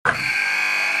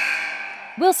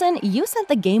Wilson, you sent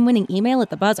the game-winning email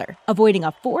at the buzzer, avoiding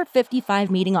a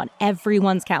 4:55 meeting on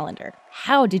everyone's calendar.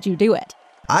 How did you do it?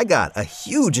 I got a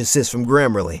huge assist from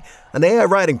Grammarly, an AI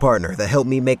writing partner that helped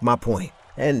me make my point.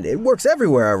 And it works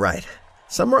everywhere I write.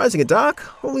 Summarizing a doc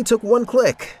only took one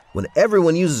click. When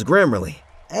everyone uses Grammarly,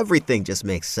 everything just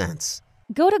makes sense.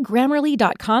 Go to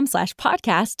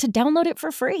Grammarly.com/podcast to download it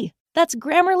for free. That's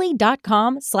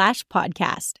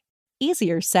Grammarly.com/podcast.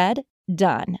 Easier said,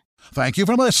 done. Thank you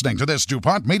for listening to this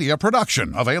DuPont Media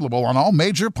production, available on all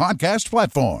major podcast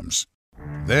platforms.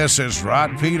 This is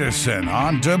Rod Peterson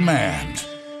on demand.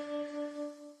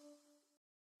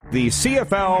 The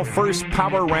CFL first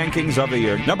power rankings of the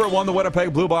year. Number 1, the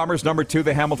Winnipeg Blue Bombers. Number 2,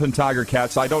 the Hamilton Tiger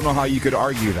Cats. I don't know how you could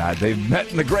argue that. They've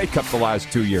met in the Grey Cup the last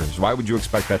 2 years. Why would you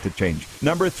expect that to change?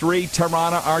 Number 3,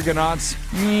 Toronto Argonauts.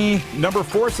 Number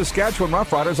 4, Saskatchewan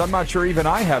Roughriders. I'm not sure even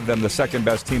I have them the second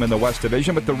best team in the West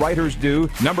Division, but the writers do.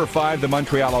 Number 5, the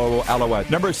Montreal Alouettes.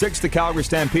 Number 6, the Calgary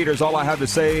Stampeders. All I have to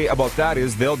say about that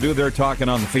is they'll do their talking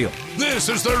on the field. This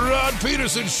is the Rod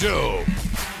Peterson Show.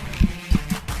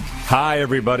 Hi,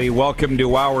 everybody. Welcome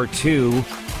to Hour 2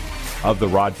 of the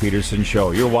Rod Peterson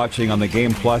Show. You're watching on the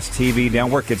Game Plus TV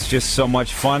network. It's just so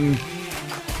much fun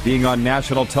being on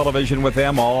national television with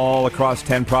them all across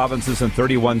 10 provinces and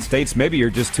 31 states. Maybe you're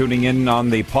just tuning in on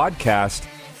the podcast,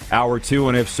 Hour 2,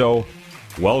 and if so,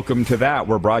 welcome to that.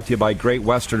 We're brought to you by Great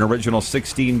Western Original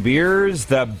 16 Beers,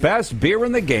 the best beer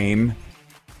in the game.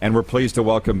 And we're pleased to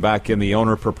welcome back in the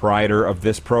owner-proprietor of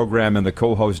this program and the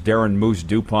co-host, Darren Moose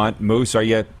DuPont. Moose,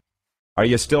 are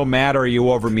you still mad, or are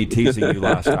you over me teasing you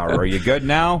last hour? Are you good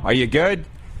now? Are you good?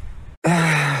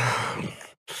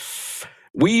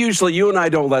 You and I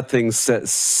don't let things,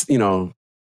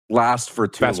 last for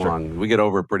too long. We get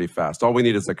over it pretty fast. All we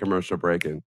need is a commercial break,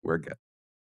 and we're good.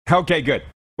 Okay, good.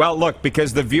 Well, look,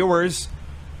 because the viewers,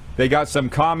 they got some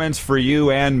comments for you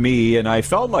and me, and I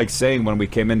felt like saying when we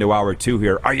came into Hour 2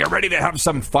 here, are you ready to have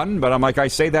some fun? But I'm like, I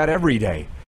say that every day.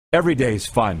 Every day's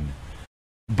fun.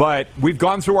 But we've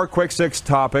gone through our quick 6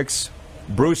 topics.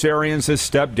 Bruce Arians has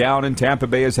stepped down in Tampa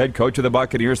Bay as head coach of the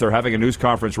Buccaneers. They're having a news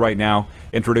conference right now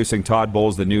introducing Todd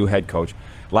Bowles, the new head coach.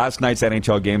 Last night's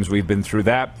NHL games, we've been through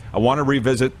that. I want to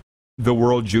revisit the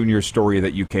World Junior story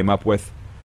that you came up with,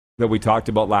 that we talked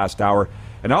about last hour.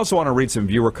 And I also want to read some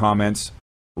viewer comments.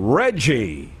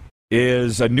 Reggie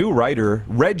is a new writer.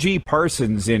 Reggie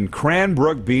Parsons in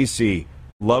Cranbrook, BC.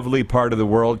 Lovely part of the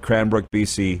world, Cranbrook,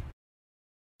 BC.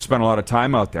 Spent a lot of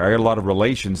time out there. I got a lot of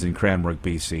relations in Cranbrook,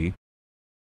 BC.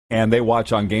 And they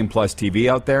watch on Game Plus TV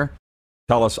out there.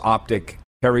 TELUS Optic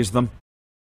carries them.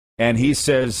 And he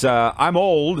says, I'm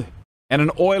old and an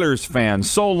Oilers fan.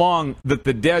 So long that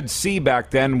the Dead Sea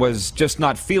back then was just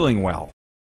not feeling well.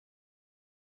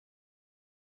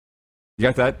 You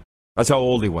got that? That's how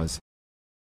old he was.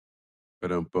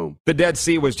 Boom. The Dead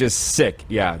Sea was just sick.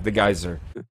 Yeah, the guys are...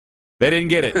 They didn't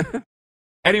get it.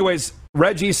 Anyways,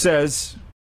 Reggie says...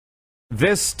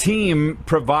 This team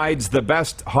provides the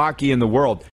best hockey in the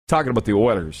world. Talking about the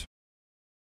Oilers.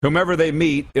 Whomever they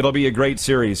meet, it'll be a great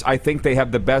series. I think they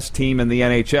have the best team in the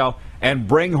NHL. And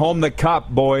bring home the cup,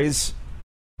 boys.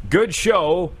 Good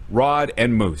show, Rod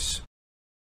and Moose.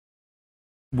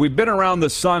 We've been around the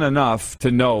sun enough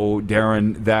to know,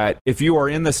 Darren, that if you are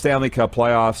in the Stanley Cup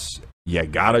playoffs, you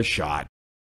got a shot.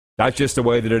 That's just the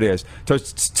way that it is.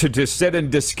 To sit and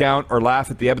discount or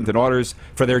laugh at the Edmonton Oilers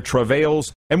for their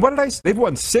travails. And what did I say? They've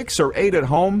won 6 or 8 at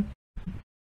home.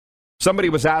 Somebody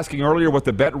was asking earlier what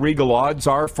the Bet Regal odds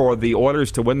are for the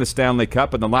Oilers to win the Stanley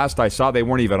Cup. And the last I saw, they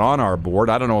weren't even on our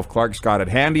board. I don't know if Clark's got it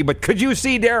handy. But could you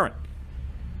see, Darren?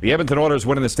 The Edmonton Oilers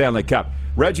winning the Stanley Cup.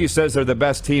 Reggie says they're the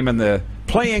best team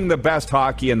playing the best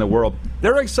hockey in the world.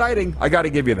 They're exciting. I got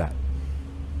to give you that.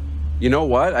 You know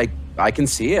what? I can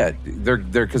see it.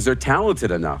 Because they're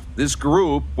talented enough. This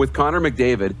group with Connor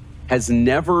McDavid has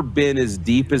never been as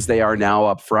deep as they are now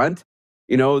up front.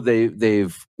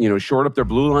 They've shored up their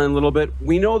blue line a little bit.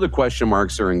 We know the question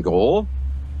marks are in goal.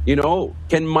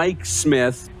 Can Mike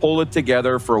Smith pull it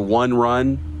together for one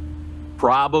run?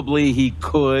 Probably he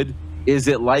could. Is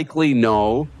it likely?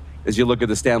 No. As you look at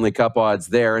the Stanley Cup odds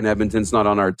there, and Edmonton's not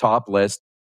on our top list.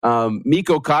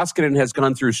 Mikko Koskinen has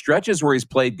gone through stretches where he's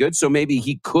played good, so maybe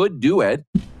he could do it.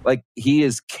 Like, he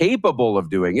is capable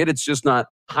of doing it. It's just not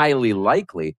highly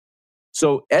likely.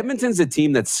 So Edmonton's a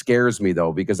team that scares me,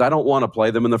 though, because I don't want to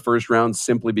play them in the first round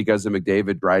simply because of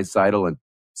McDavid, Draisaitl, and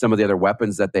some of the other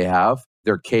weapons that they have.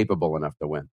 They're capable enough to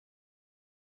win.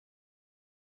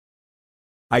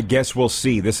 I guess we'll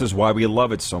see. This is why we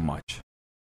love it so much.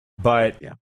 But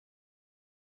yeah.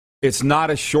 It's not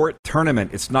a short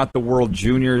tournament. It's not the World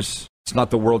Juniors. It's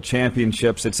not the World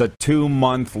Championships. It's a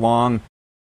 2-month-long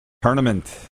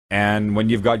tournament. And when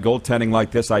you've got goaltending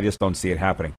like this, I just don't see it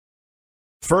happening.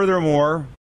 Furthermore,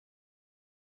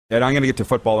 and I'm going to get to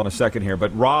football in a second here,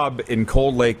 but Rob in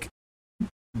Cold Lake,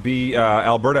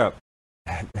 Alberta,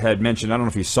 had mentioned, I don't know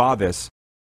if you saw this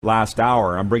last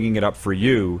hour, I'm bringing it up for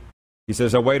you. He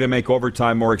says, a way to make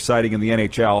overtime more exciting in the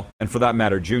NHL, and for that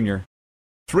matter, junior.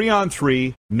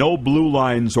 3-on-3, no blue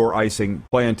lines or icing,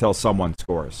 play until someone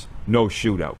scores. No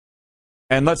shootout.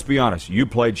 And let's be honest, you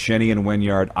played Shinny and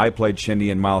Wynyard, I played Shinny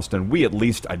and Milestone. We at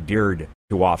least adhered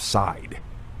to offside.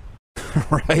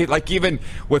 Right? Like even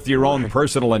with your own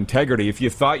personal integrity, if you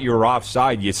thought you were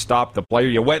offside, you stopped the player,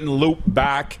 you went and looped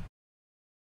back.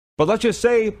 But let's just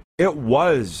say it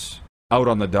was out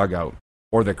on the dugout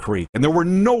or the creek, and there were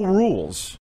no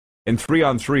rules in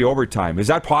 3-on-3 overtime. Is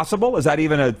that possible? Is that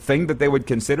even a thing that they would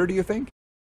consider, do you think?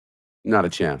 Not a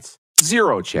chance.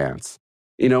 Zero chance.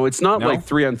 You know, it's not like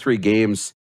 3-on-3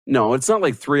 games. No, it's not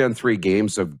like 3-on-3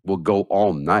 games will go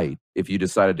all night if you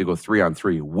decided to go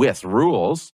 3-on-3 with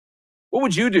rules. What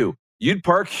would you do? You'd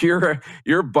park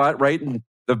your butt right in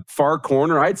the far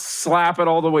corner. I'd slap it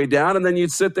all the way down, and then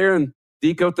you'd sit there and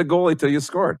deke out the goalie till you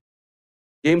scored.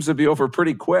 Games would be over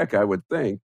pretty quick, I would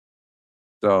think.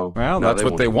 So, well, that's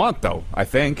what they want, though. I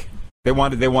think they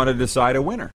want to decide a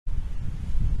winner.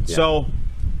 Yeah. So,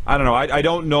 I don't know. I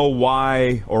don't know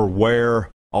why or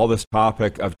where all this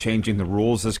topic of changing the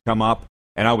rules has come up,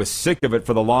 and I was sick of it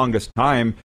for the longest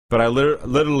time. But I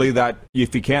literally that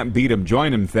if you can't beat him,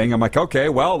 join him thing. I'm like, okay,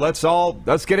 well, let's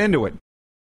get into it.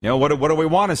 You know, what do we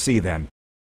want to see then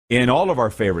in all of our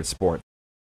favorite sports?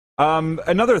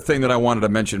 Another thing that I wanted to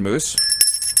mention, Moose.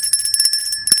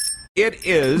 It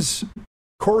is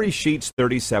Corey Sheets'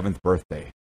 37th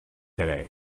birthday today.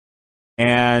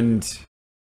 And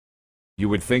you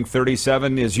would think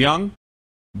 37 is young,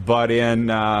 but in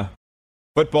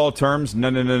football terms,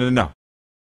 no.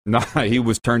 No, he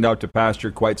was turned out to pasture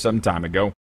quite some time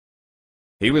ago.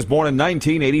 He was born in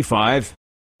 1985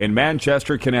 in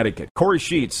Manchester, Connecticut. Corey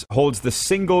Sheets holds the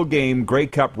single-game Grey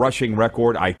Cup rushing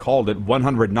record. I called it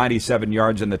 197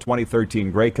 yards in the 2013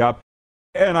 Grey Cup.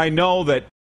 And I know that,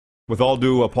 with all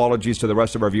due apologies to the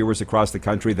rest of our viewers across the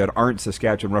country that aren't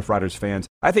Saskatchewan Roughriders fans,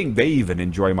 I think they even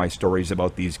enjoy my stories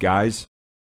about these guys.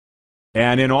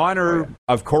 And in honor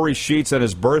of Corey Sheets and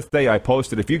his birthday, I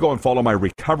posted, if you go and follow my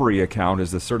recovery account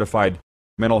as the certified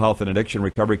mental health and addiction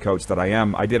recovery coach that I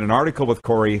am, I did an article with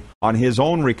Corey on his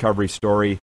own recovery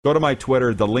story. Go to my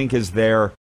Twitter. The link is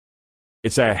there.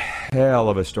 It's a hell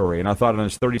of a story. And I thought on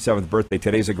his 37th birthday,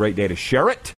 today's a great day to share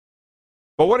it.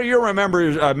 But what are your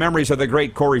memories of the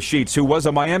great Corey Sheets, who was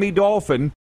a Miami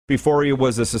Dolphin before he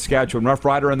was a Saskatchewan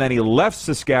Roughrider, and then he left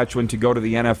Saskatchewan to go to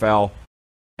the NFL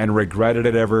and regretted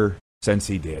it ever since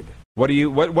he did? What do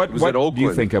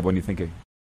you think of when you think of?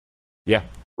 Yeah.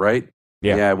 Right?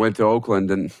 Yeah, I went to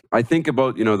Oakland, and I think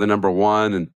about, the number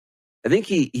one, and I think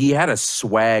he had a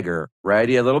swagger, right?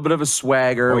 He had a little bit of a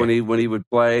swagger when he would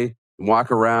play and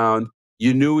walk around.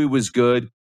 You knew he was good.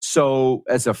 So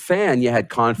as a fan, you had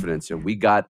confidence, and we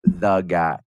got the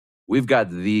guy. We've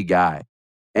got the guy.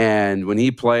 And when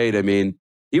he played, I mean,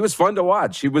 he was fun to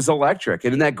watch. He was electric.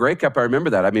 And in that Grey Cup, I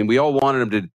remember that. I mean, we all wanted him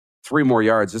to 3 more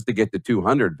yards just to get to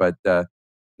 200, but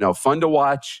fun to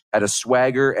watch, had a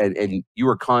swagger, and you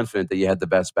were confident that you had the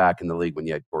best back in the league when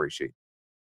you had Corey Sheets.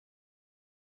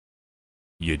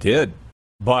 You did.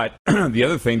 But the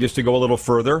other thing, just to go a little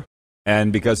further,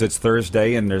 and because it's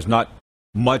Thursday and there's not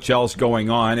much else going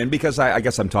on, and because I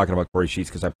guess I'm talking about Corey Sheets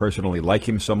because I personally like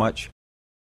him so much,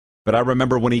 but I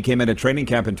remember when he came into training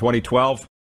camp in 2012,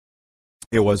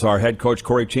 it was our head coach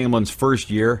Corey Chamberlain's first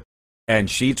year, and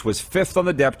Sheets was 5th on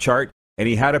the depth chart, and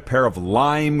he had a pair of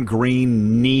lime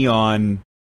green neon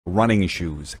running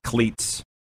shoes, cleats.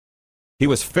 He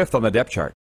was 5th on the depth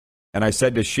chart. And I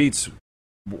said to Sheets,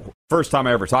 first time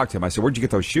I ever talked to him, I said, where'd you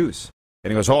get those shoes?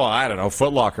 And he goes, I don't know,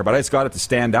 Foot Locker, but I just got it to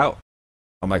stand out.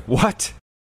 I'm like, what?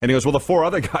 And he goes, well, the 4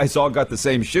 other guys all got the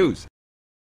same shoes.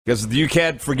 Because you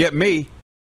can't forget me,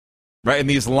 right? And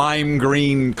these lime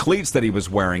green cleats that he was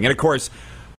wearing. And of course,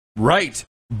 right,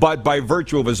 but by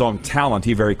virtue of his own talent,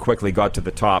 he very quickly got to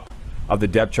the top of the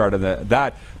depth chart of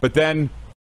that. But then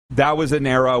that was an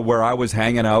era where I was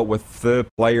hanging out with the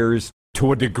players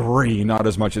to a degree, not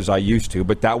as much as I used to,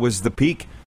 but that was the peak.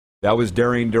 That was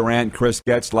Darian Durant, Chris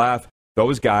Getzlaff,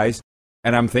 those guys.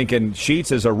 And I'm thinking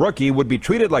Sheets as a rookie would be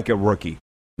treated like a rookie.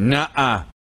 Nuh-uh.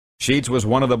 Sheets was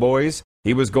one of the boys.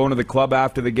 He was going to the club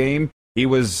after the game. He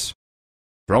was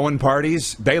throwing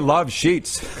parties. They love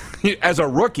Sheets. As a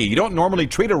rookie, you don't normally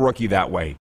treat a rookie that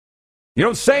way. You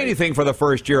don't say anything for the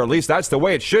first year. At least that's the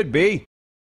way it should be.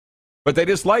 But they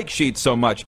just like Sheets so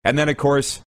much. And then, of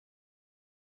course,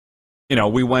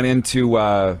 we went into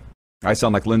I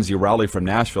sound like Lindsay Rowley from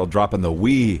Nashville, dropping the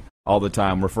 "we" all the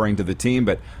time, referring to the team.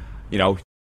 But,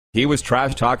 he was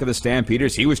trash talking the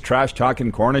Stampeders. He was trash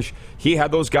talking Cornish. He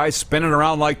had those guys spinning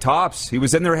around like tops. He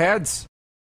was in their heads,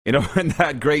 in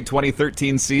that great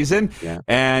 2013 season. Yeah.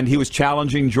 And he was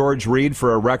challenging George Reed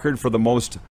for a record for the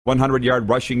most 100-yard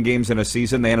rushing games in a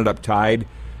season. They ended up tied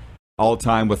all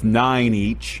time with 9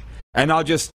 each. And I'll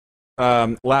just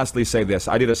lastly say this.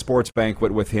 I did a sports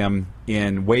banquet with him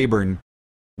in Weyburn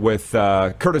with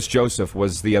Curtis Joseph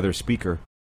was the other speaker.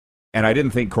 And I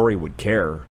didn't think Corey would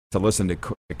care to listen to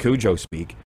Cujo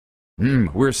speak. We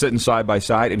were sitting side by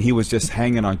side, and he was just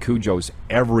hanging on Cujo's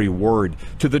every word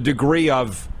to the degree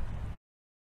of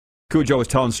Cujo was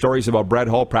telling stories about Brett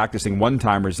Hull practicing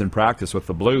one-timers in practice with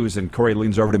the Blues, and Corey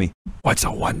leans over to me, "What's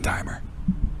a one-timer?"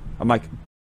 I'm like,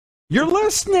 "You're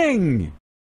listening!"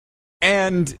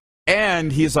 And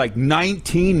he's like,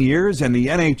 19 years in the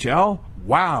NHL?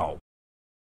 Wow.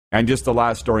 And just the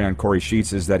last story on Corey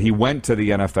Sheets is that he went to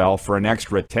the NFL for an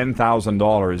extra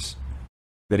 $10,000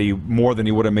 that more than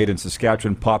he would have made in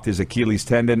Saskatchewan, popped his Achilles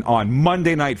tendon on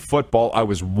Monday Night Football. I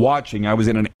was watching. I was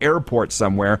in an airport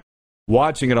somewhere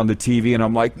watching it on the TV, and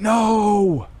I'm like,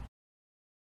 no.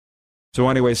 So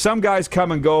anyway, some guys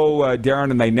come and go,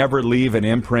 Darren, and they never leave an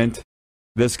imprint.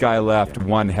 This guy left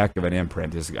one heck of an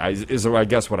imprint, is I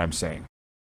guess what I'm saying.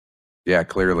 Yeah,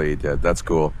 clearly he did. That's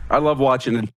cool. I love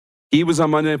watching it. He was on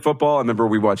Monday Night Football. I remember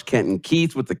we watched Kenton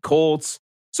Keith with the Colts.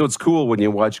 So it's cool when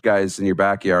you watch guys in your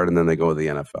backyard and then they go to the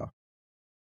NFL.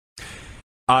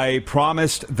 I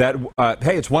promised that,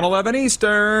 hey, it's 1:11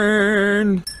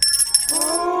 Eastern.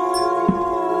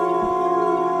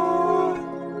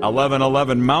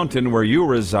 1111 Mountain, where you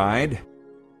reside.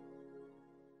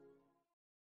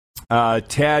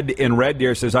 Ted in Red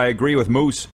Deer says, I agree with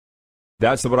Moose.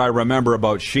 That's what I remember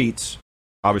about Sheets.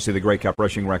 Obviously, the Grey Cup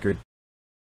rushing record.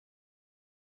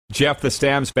 Jeff, the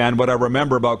Stamps fan, what I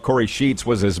remember about Corey Sheets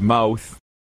was his mouth.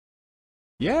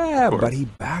 Yeah, but he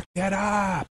backed it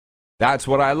up. That's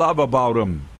what I love about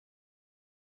him.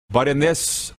 But in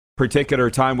this particular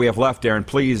time we have left, Darren,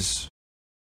 please,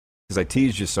 because I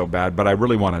teased you so bad, but I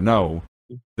really want to know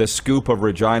the scoop of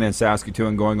Regina and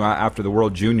Saskatoon going after the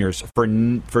World Juniors for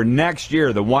next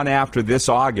year, the one after this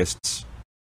August's.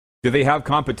 Do they have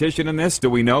competition in this? Do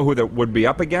we know who that would be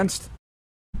up against?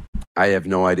 I have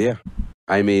no idea.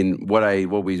 I mean, what I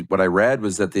read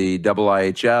was that the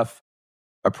IIHF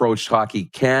approached Hockey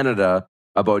Canada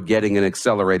about getting an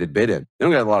accelerated bid in. They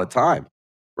don't got a lot of time,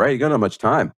 right? You don't have much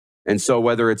time. And so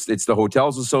whether it's the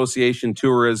Hotels Association,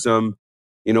 tourism,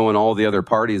 and all the other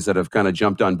parties that have kind of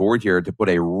jumped on board here to put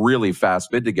a really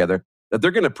fast bid together that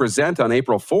they're going to present on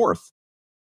April 4th.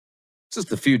 It's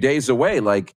just a few days away.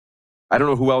 Like, I don't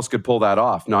know who else could pull that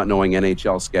off, not knowing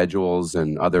NHL schedules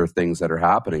and other things that are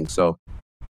happening. So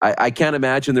I can't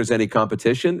imagine there's any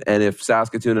competition. And if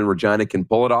Saskatoon and Regina can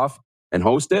pull it off and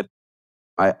host it,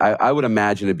 I would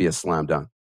imagine it'd be a slam dunk.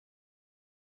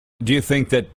 Do you think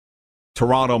that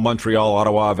Toronto, Montreal,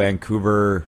 Ottawa,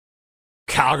 Vancouver,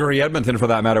 Calgary, Edmonton, for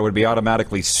that matter, would be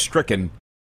automatically stricken?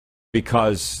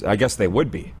 Because I guess they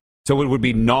would be. So it would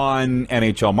be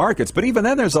non-NHL markets. But even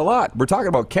then, there's a lot. We're talking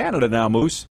about Canada now,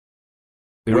 Moose.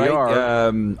 We right?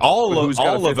 are. All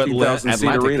of Atlantic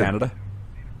Canada.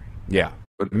 Yeah.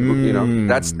 But,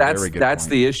 that's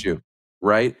the issue,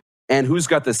 right? And who's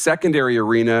got the secondary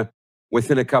arena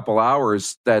within a couple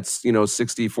hours that's,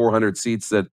 6,400 seats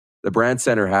that the Brand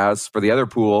Center has for the other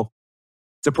pool?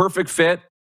 It's a perfect fit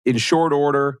in short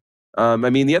order.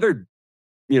 The other,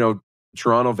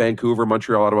 Toronto, Vancouver,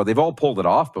 Montreal, Ottawa, they've all pulled it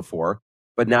off before.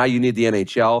 But now you need the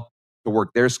NHL to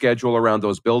work their schedule around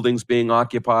those buildings being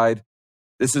occupied.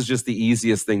 This is just the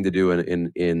easiest thing to do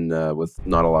in with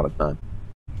not a lot of time.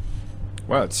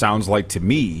 Well, it sounds like to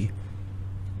me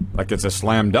like it's a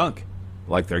slam dunk,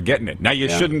 like they're getting it. Now, you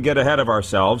shouldn't get ahead of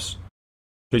ourselves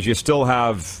because you still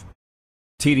have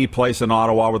TD Place in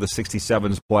Ottawa where the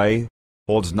 67s play,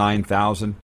 holds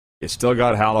 9,000. You still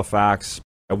got Halifax.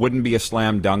 It wouldn't be a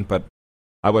slam dunk, but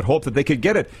I would hope that they could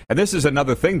get it. And this is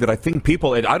another thing that I think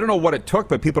people, I don't know what it took,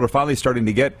 but people are finally starting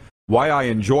to get why I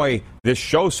enjoy this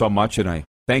show so much, and I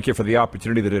thank you for the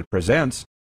opportunity that it presents.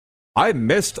 I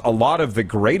missed a lot of the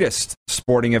greatest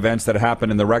sporting events that happened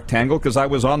in the Rectangle because I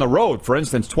was on the road. For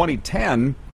instance,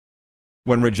 2010,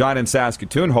 when Regina and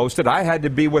Saskatoon hosted, I had to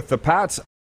be with the Pats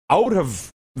out of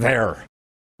there,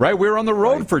 right? We were on the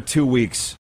road for 2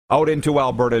 weeks out into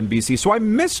Alberta and BC, so I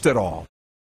missed it all.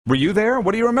 Were you there?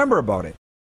 What do you remember about it?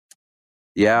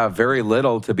 Yeah, very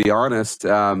little, to be honest.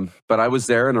 But I was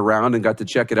there and around and got to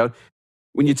check it out.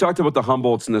 When you talked about the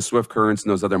Humboldts and the Swift Currents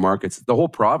and those other markets, the whole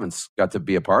province got to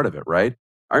be a part of it, right?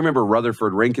 I remember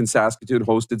Rutherford Rink in Saskatoon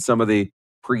hosted some of the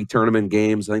pre-tournament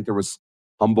games. I think there was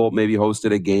Humboldt maybe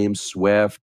hosted a game,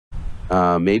 Swift,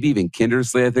 maybe even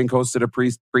Kindersley, I think, hosted a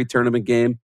pre-tournament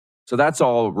game. So that's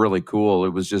all really cool.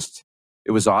 It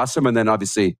was awesome. And then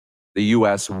obviously the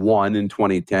U.S. won in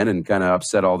 2010 and kind of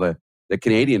upset all the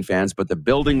Canadian fans. But the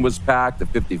building was packed. The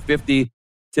 50-50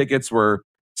 tickets were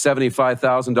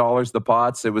 $75,000 the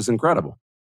pots. It was incredible.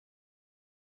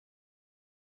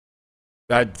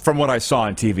 From what I saw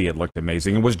on TV, it looked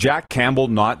amazing. And was Jack Campbell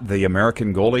not the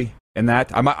American goalie in that?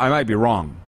 I might be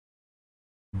wrong,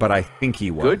 but I think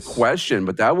he was. Good question,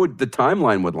 but the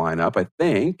timeline would line up, I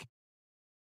think.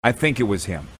 I think it was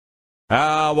him.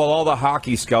 Well, all the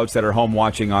hockey scouts that are home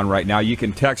watching on right now, you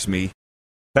can text me.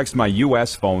 Text my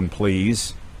U.S. phone,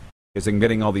 please, because I'm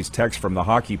getting all these texts from the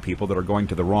hockey people that are going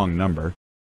to the wrong number.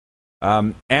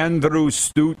 Andrew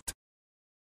Stute,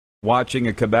 watching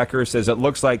a Quebecer, says it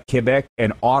looks like Quebec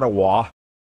and Ottawa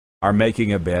are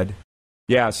making a bid.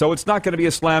 Yeah, so it's not going to be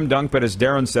a slam dunk, but as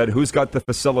Darren said, who's got the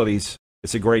facilities?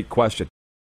 It's a great question.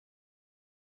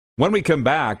 When we come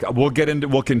back, we'll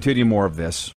continue more of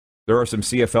this. There are some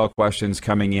CFL questions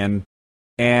coming in,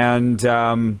 and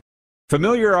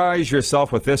familiarize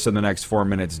yourself with this in the next 4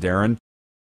 minutes, Darren.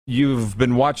 You've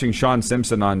been watching Sean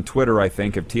Simpson on Twitter, I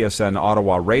think, of TSN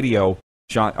Ottawa Radio.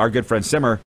 Sean, our good friend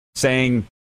Simmer, saying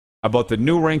about the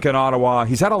new rink in Ottawa.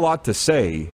 He's had a lot to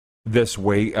say this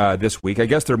week. I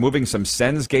guess they're moving some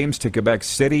Sens games to Quebec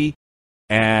City,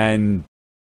 and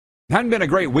it hadn't been a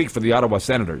great week for the Ottawa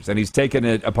Senators, and he's taken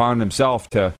it upon himself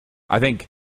to, I think,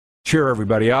 cheer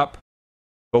everybody up.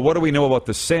 But what do we know about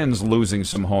the Sens losing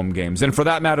some home games? And for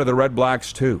that matter, the Red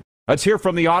Blacks, too. Let's hear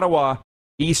from the Ottawa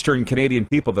Eastern Canadian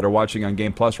people that are watching on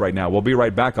Game Plus right now. We'll be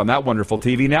right back on that wonderful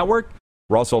TV network.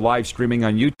 We're also live streaming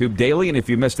on YouTube daily, and if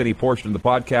you missed any portion of the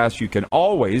podcast, you can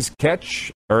always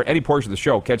catch, or any portion of the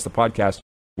show, catch the podcast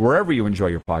wherever you enjoy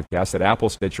your podcast at Apple,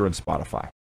 Stitcher, and Spotify.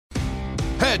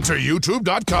 Head to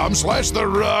youtube.com/The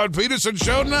Rod Peterson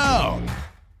Show now.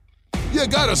 You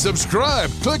gotta subscribe.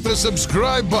 Click the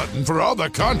subscribe button for all the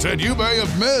content you may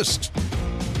have missed.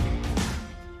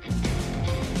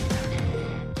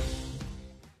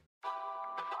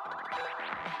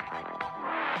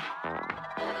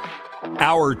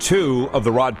 Hour 2 of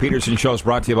the Rod Peterson Show is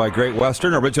brought to you by Great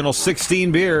Western Original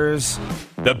 16 Beers,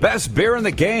 the best beer in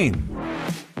the game.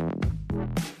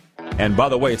 And by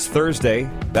the way, it's Thursday.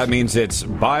 That means it's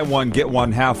buy one, get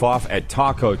one half off at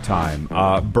Taco Time.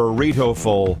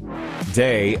 Burrito-full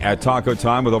day at Taco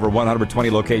Time with over 120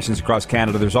 locations across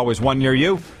Canada. There's always one near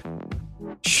you.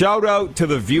 Shout out to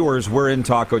the viewers. We're in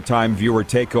Taco Time viewer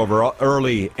takeover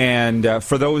early. And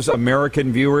for those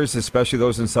American viewers, especially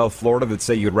those in South Florida that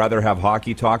say you'd rather have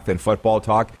hockey talk than football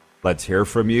talk, let's hear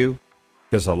from you.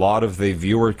 Because a lot of the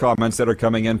viewer comments that are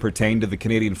coming in pertain to the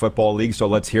Canadian Football League. So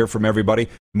let's hear from everybody.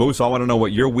 Moose, I want to know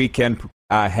what your weekend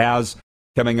has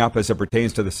coming up as it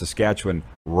pertains to the Saskatchewan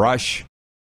Rush.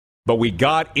 But we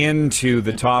got into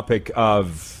the topic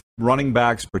of running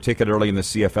backs, particularly in the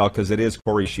CFL, because it is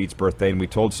Corey Sheets' birthday, and we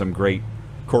told some great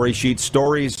Corey Sheets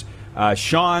stories.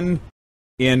 Sean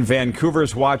in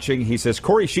Vancouver's watching. He says,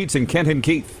 Corey Sheets and Kenton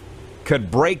Keith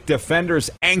could break defenders'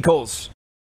 ankles.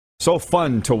 So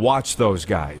fun to watch those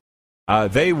guys.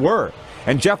 They were.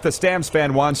 And Jeff the Stamps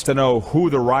fan wants to know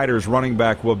who the Riders running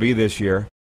back will be this year.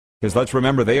 Because let's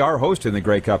remember, they are hosting the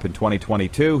Grey Cup in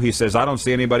 2022. He says, I don't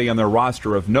see anybody on their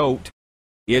roster of note.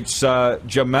 It's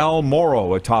Jamel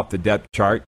Morrow atop the depth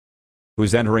chart,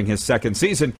 who's entering his second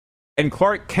season. And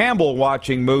Clark Campbell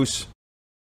watching Moose.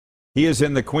 He is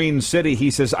in the Queen City.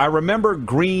 He says, I remember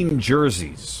green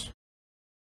jerseys.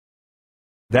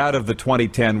 That of the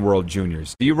 2010 World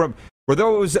Juniors. Were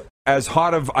those as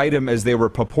hot of item as they were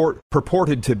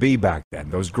purported to be back then,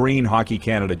 those green Hockey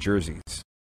Canada jerseys?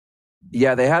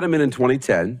 Yeah, they had them in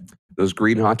 2010, those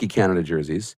green Hockey Canada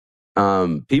jerseys.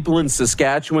 People in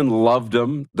Saskatchewan loved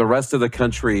them. The rest of the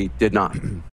country did not.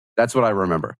 That's what I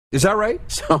remember. Is that right?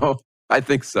 So I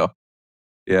think so.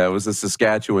 Yeah, it was a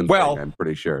Saskatchewan thing, I'm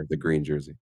pretty sure, the green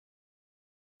jersey.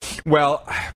 Well,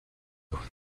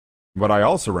 what I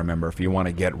also remember, if you want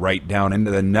to get right down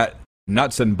into the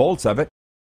nuts and bolts of it,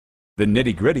 the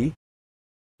nitty-gritty,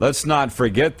 let's not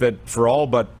forget that for all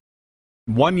but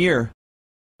 1 year,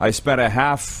 I spent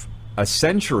half a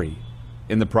century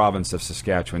in the province of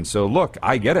Saskatchewan. So look,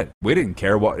 I get it. We didn't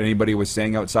care what anybody was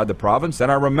saying outside the province.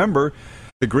 And I remember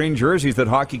the green jerseys that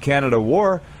Hockey Canada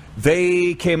wore.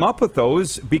 They came up with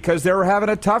those because they were having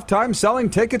a tough time selling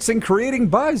tickets and creating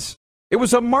buzz. It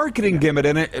was a marketing gimmick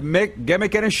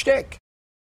and a shtick.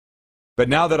 But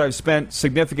now that I've spent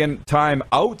significant time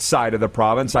outside of the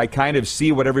province, I kind of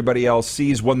see what everybody else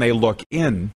sees when they look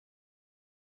in.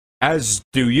 as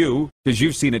do you, because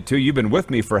you've seen it too. You've been with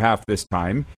me for half this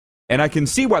time, and I can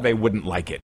see why they wouldn't like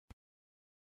it.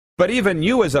 But even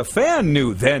you as a fan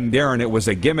knew then, Darren, it was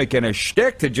a gimmick and a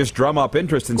shtick to just drum up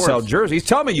interest and sell jerseys.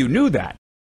 Tell me you knew that.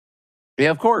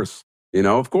 Yeah, of course.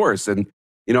 Of course. And,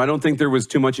 I don't think there was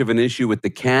too much of an issue with the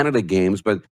Canada games,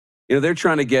 but, they're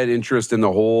trying to get interest in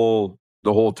the whole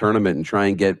tournament and try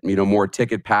and get, more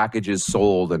ticket packages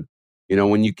sold. And,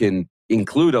 when you can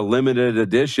include a limited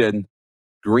edition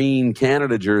green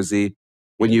Canada jersey,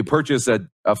 when you purchase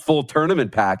a full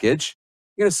tournament package,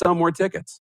 you're going to sell more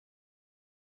tickets.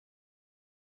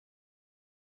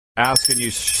 Ask and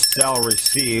you shall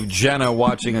receive. Jenna,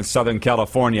 watching in Southern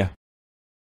California,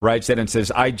 writes in and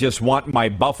says, I just want my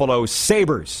Buffalo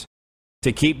Sabres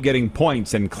to keep getting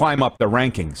points and climb up the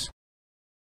rankings.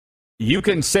 You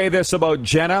can say this about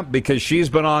Jenna because she's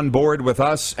been on board with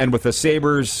us and with the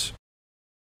Sabres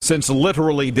since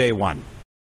literally day one.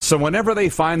 So whenever they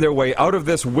find their way out of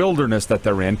this wilderness that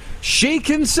they're in, she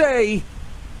can say,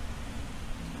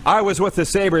 I was with the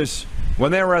Sabres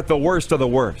when they were at the worst of the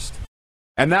worst.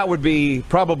 And that would be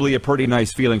probably a pretty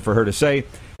nice feeling for her to say.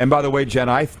 And by the way, Jen,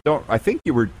 I think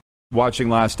you were watching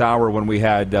last hour when we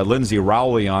had Lindsay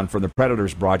Rowley on from the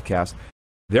Predators broadcast.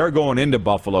 They're going into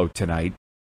Buffalo tonight.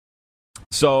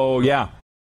 So, yeah,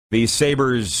 the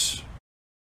Sabres,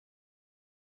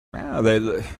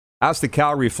 they ask the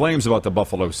Calgary Flames about the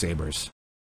Buffalo Sabres.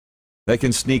 They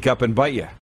can sneak up and bite you.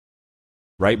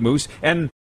 Right, Moose? And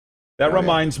that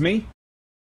reminds me,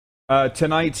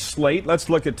 tonight's slate. Let's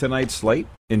look at tonight's slate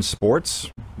in sports.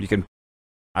 You can,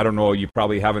 I don't know, you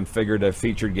probably haven't figured a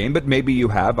featured game, but maybe you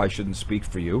have. I shouldn't speak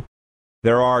for you.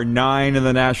 There are 9 in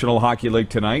the National Hockey League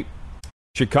tonight.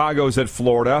 Chicago's at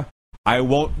Florida. I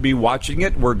won't be watching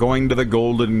it. We're going to the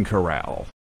Golden Corral.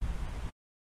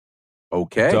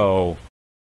 Okay. So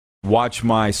watch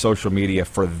my social media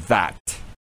for that.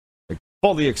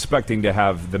 Fully expecting to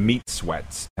have the meat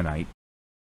sweats tonight.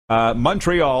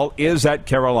 Montreal is at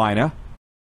Carolina.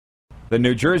 The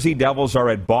New Jersey Devils are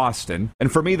at Boston.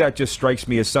 And for me, that just strikes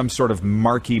me as some sort of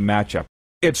marquee matchup.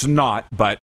 It's not,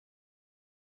 but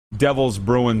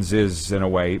Devils-Bruins is, in a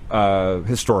way,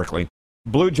 historically.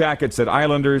 Blue Jackets at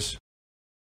Islanders.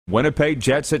 Winnipeg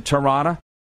Jets at Toronto.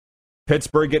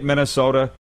 Pittsburgh at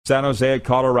Minnesota. San Jose at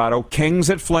Colorado. Kings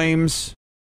at Flames.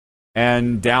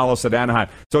 And Dallas at Anaheim.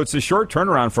 So it's a short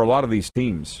turnaround for a lot of these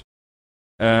teams.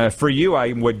 For you,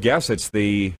 I would guess it's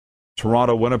the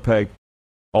Toronto-Winnipeg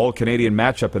all-Canadian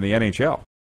matchup in the NHL.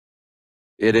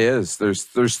 It is.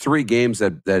 There's 3 games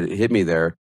that hit me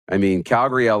there. I mean,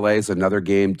 Calgary-LA is another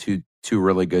game, two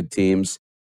really good teams.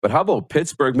 But how about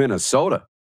Pittsburgh-Minnesota?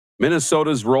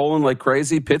 Minnesota's rolling like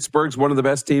crazy. Pittsburgh's one of the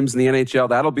best teams in the NHL.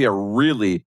 That'll be a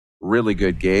really, really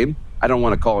good game. I don't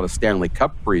want to call it a Stanley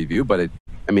Cup preview, but it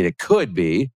could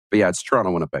be. But yeah, it's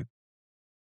Toronto-Winnipeg.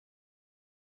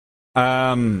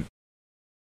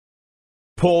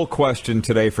 Poll question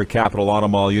today for Capital Auto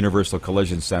Mall Universal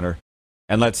Collision Center.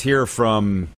 And let's hear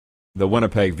from the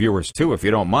Winnipeg viewers, too, if you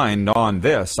don't mind, on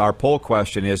this. Our poll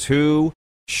question is, who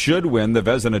should win the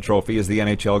Vezina Trophy as the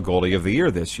NHL Goalie of the Year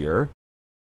this year?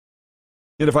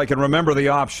 And if I can remember the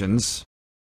options,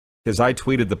 because I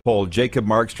tweeted the poll, Jacob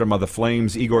Markstrom of the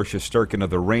Flames, Igor Shesterkin of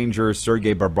the Rangers,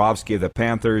 Sergei Bobrovsky of the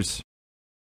Panthers.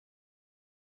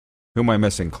 Who am I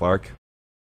missing, Clark?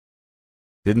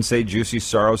 Didn't say Juicy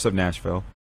Saros of Nashville.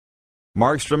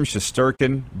 Markstrom,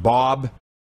 Shesterkin, Bob.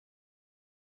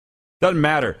 Doesn't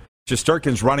matter.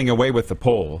 Shesterkin's running away with the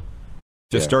poll.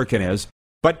 Shesterkin is.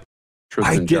 But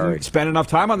Tristan I didn't Jarry. Spend enough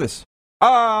time on this.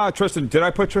 Tristan. Did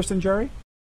I put Tristan Jarry?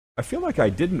 I feel like I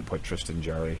didn't put Tristan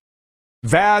Jarry.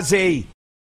 Vazzy.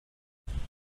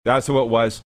 That's who it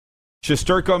was.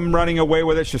 Shesterkin running away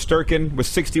with it. Shesterkin with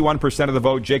 61% of the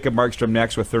vote. Jacob Markstrom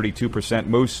next with 32%.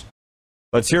 Moose,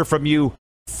 let's hear from you,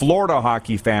 Florida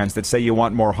hockey fans that say you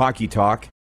want more hockey talk.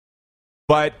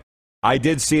 But I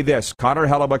did see this. Connor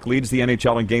Hellebuyck leads the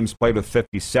NHL in games played with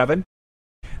 57.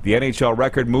 The NHL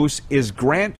record, Moose, is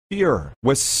Grant Fuhr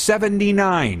with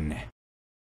 79.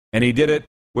 And he did it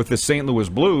with the St. Louis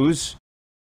Blues.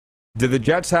 Did the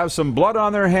Jets have some blood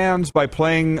on their hands by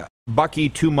playing Bucky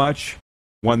too much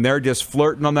when they're just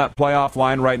flirting on that playoff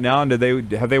line right now? And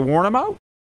have they worn him out?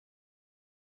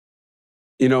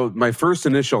 My first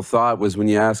initial thought was when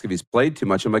you ask if he's played too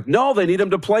much, I'm like, no, they need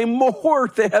him to play more.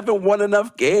 They haven't won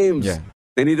enough games. Yeah.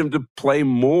 They need him to play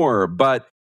more. But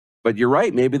you're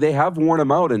right. Maybe they have worn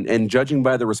him out. And judging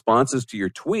by the responses to your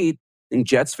tweet, and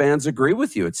Jets fans agree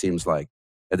with you, it seems like.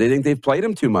 That they think they've played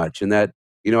him too much. And that,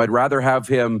 I'd rather have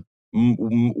him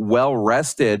well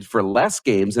rested for less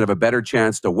games and have a better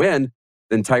chance to win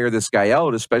than tire this guy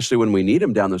out, especially when we need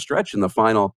him down the stretch in the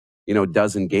final,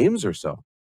 dozen games or so.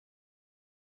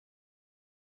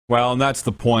 Well, and that's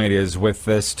the point is with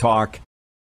this talk,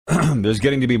 there's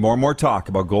getting to be more and more talk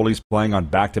about goalies playing on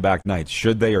back-to-back nights.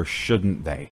 Should they or shouldn't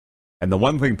they? And the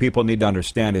one thing people need to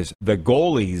understand is the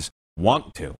goalies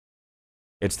want to.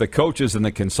 It's the coaches and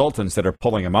the consultants that are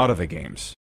pulling them out of the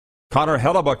games. Connor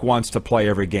Hellebuck wants to play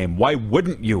every game. Why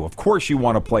wouldn't you? Of course you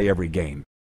want to play every game.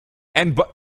 And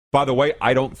by the way,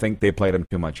 I don't think they played him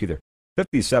too much either.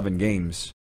 57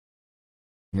 games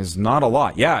is not a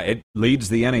lot. Yeah, it leads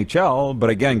the NHL, but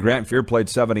again, Grant Fuhr played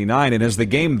 79, and is the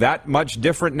game that much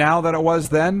different now than it was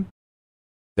then?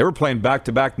 They were playing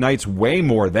back-to-back nights way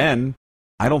more then.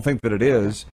 I don't think that it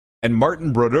is. And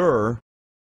Martin Brodeur,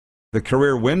 the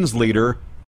career wins leader,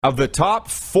 of the top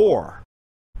 4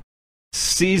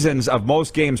 seasons of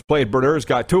most games played, Brodeur's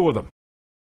got 2 of them.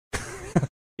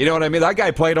 You know what I mean? That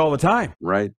guy played all the time.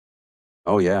 Right.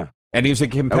 Oh, yeah. And he was a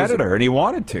competitor, and he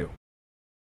wanted to.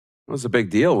 It was a big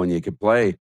deal when you could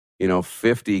play,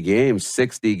 50 games,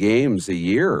 60 games a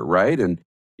year, right? And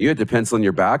you had to pencil in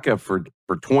your backup for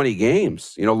 20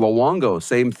 games. Luongo,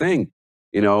 same thing.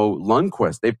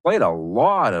 Lundqvist, they played a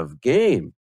lot of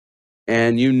game.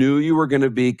 And you knew you were going to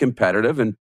be competitive.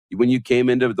 And when you came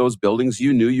into those buildings,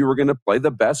 you knew you were going to play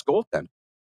the best goaltender.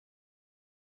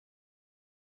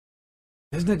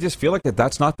 Doesn't it just feel like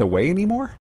that's not the way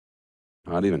anymore?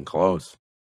 Not even close.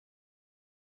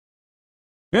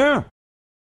 Yeah.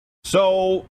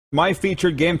 So my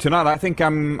featured game tonight, I think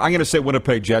I'm going to say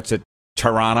Winnipeg Jets at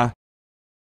Toronto.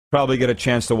 Probably get a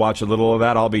chance to watch a little of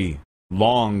that. I'll be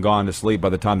long gone to sleep by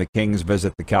the time the Kings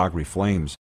visit the Calgary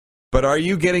Flames. But are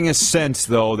you getting a sense,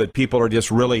 though, that people are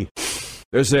just really,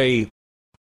 there's a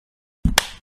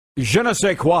je ne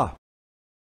sais quoi,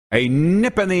 a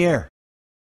nip in the air,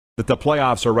 that the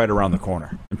playoffs are right around the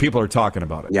corner, and people are talking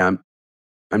about it? Yeah,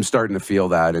 I'm starting to feel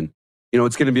that. And,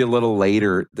 it's going to be a little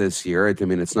later this year. I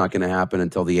mean, it's not going to happen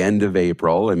until the end of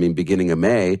April. Beginning of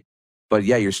May. But,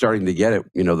 yeah, you're starting to get it.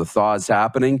 The thaw's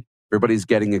happening. Everybody's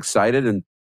getting excited. And,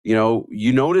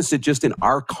 you notice it just in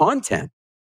our content.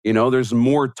 There's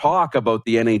more talk about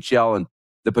the NHL and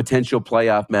the potential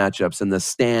playoff matchups and the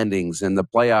standings and the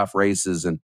playoff races.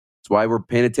 And that's why we're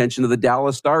paying attention to the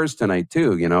Dallas Stars tonight,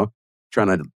 too, trying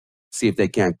to see if they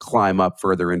can't climb up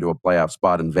further into a playoff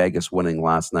spot, in Vegas winning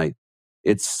last night.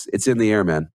 It's in the air,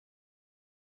 man.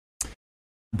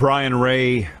 Brien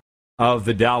Ray of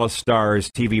the Dallas Stars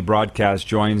TV broadcast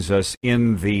joins us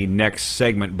in the next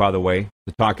segment, by the way,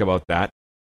 to talk about that.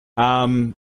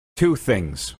 2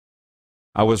 things.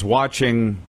 I was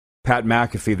watching Pat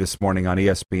McAfee this morning on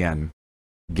ESPN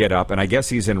get up, and I guess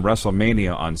he's in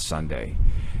WrestleMania on Sunday.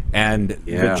 And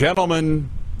the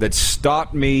gentleman that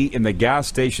stopped me in the gas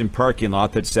station parking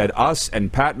lot that said us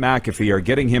and Pat McAfee are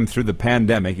getting him through the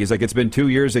pandemic. He's like, it's been 2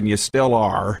 years and you still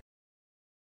are.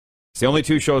 It's the only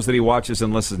 2 shows that he watches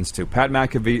and listens to. Pat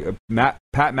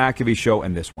McAfee show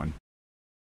and this one.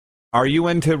 Are you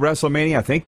into WrestleMania? I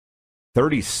think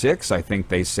 36, I think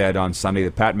they said on Sunday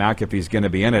that Pat McAfee's going to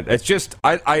be in it. It's just,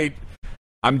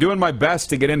 I'm doing my best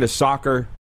to get into soccer,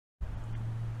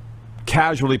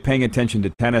 casually paying attention to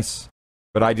tennis,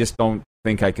 but I just don't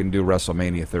think I can do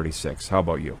WrestleMania 36. How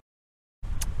about you?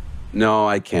 No,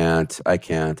 I can't.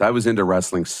 I was into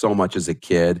wrestling so much as a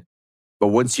kid, but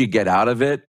once you get out of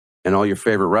it and all your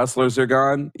favorite wrestlers are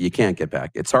gone, you can't get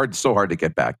back. It's so hard to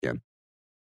get back in.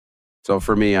 So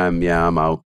for me, I'm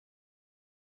out.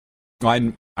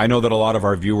 I know that a lot of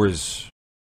our viewers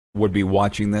would be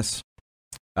watching this,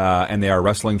 and they are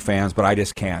wrestling fans, but I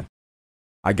just can't.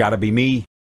 I got to be me.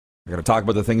 I got to talk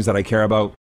about the things that I care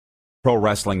about. Pro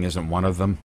wrestling isn't one of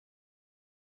them.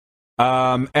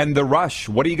 And the Rush.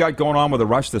 What do you got going on with the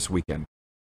Rush this weekend?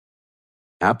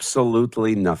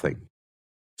 Absolutely nothing.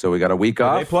 So we got a week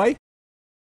off. Do they play?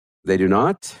 They do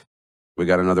not. We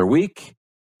got another week.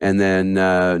 And then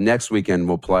next weekend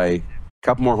we'll play a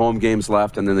couple more home games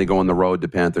left, and then they go on the road to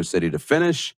Panther City to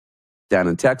finish down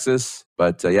in Texas.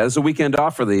 But, there's a weekend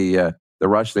off for the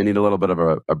Rush. They need a little bit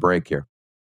of a break here.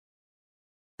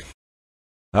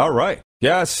 All right.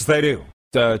 Yes, they do,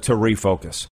 to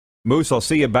refocus. Moose, I'll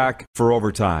see you back for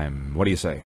overtime. What do you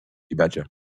say? You betcha. See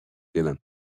you then.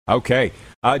 Okay.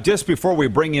 Just before we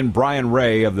bring in Brien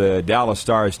Ray of the Dallas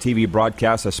Stars TV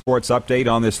broadcast, a sports update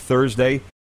on this Thursday.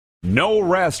 No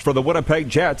rest for the Winnipeg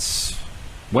Jets.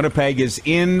 Winnipeg is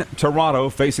in Toronto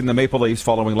facing the Maple Leafs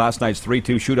following last night's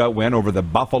 3-2 shootout win over the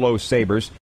Buffalo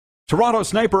Sabres. Toronto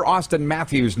sniper Austin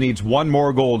Matthews needs 1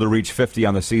 more goal to reach 50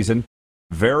 on the season.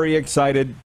 Very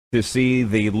excited to see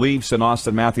the Leafs and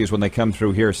Austin Matthews when they come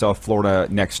through here, South Florida,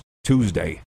 next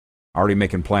Tuesday. Already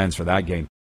making plans for that game.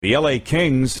 The LA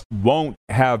Kings won't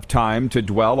have time to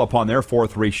dwell upon their 4-3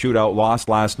 shootout loss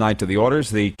last night to the Oilers.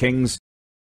 The Kings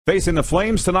Facing the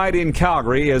Flames tonight in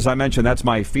Calgary. As I mentioned, that's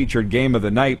my featured game of the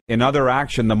night. In other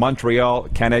action, the Montreal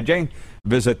Canadiens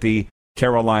visit the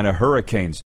Carolina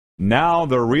Hurricanes. Now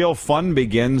the real fun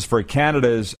begins for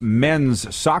Canada's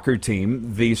men's soccer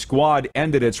team. The squad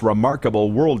ended its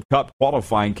remarkable World Cup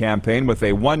qualifying campaign with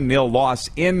a 1-0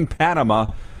 loss in Panama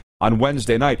on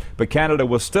Wednesday night. But Canada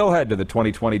will still head to the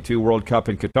 2022 World Cup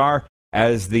in Qatar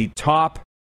as the top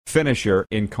finisher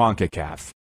in CONCACAF.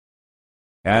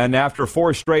 And after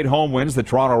 4 straight home wins, the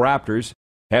Toronto Raptors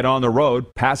head on the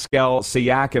road. Pascal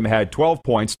Siakam had 12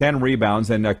 points, 10 rebounds,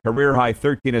 and a career-high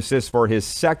 13 assists for his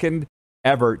second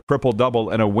ever triple-double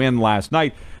in a win last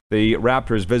night. The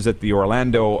Raptors visit the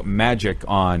Orlando Magic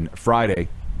on Friday.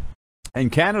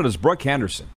 And Canada's Brooke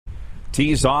Henderson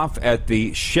tees off at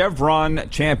the Chevron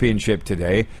Championship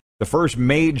today, the first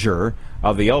major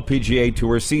of the LPGA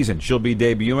Tour season. She'll be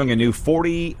debuting a new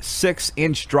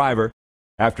 46-inch driver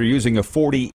after using a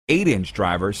 48-inch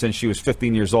driver since she was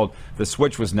 15 years old. The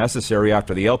switch was necessary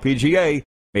after the LPGA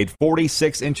made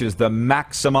 46 inches the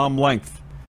maximum length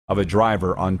of a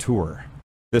driver on tour.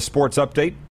 This sports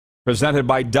update presented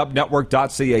by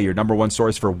dubnetwork.ca, your number one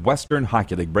source for Western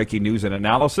Hockey League breaking news and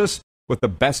analysis with the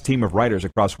best team of writers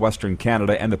across Western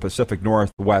Canada and the Pacific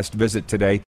Northwest. Visit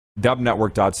today,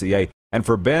 dubnetwork.ca. And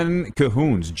for Ben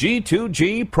Cahoon's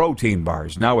G2G protein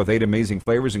bars, now with 8 amazing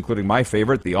flavors, including my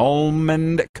favorite, the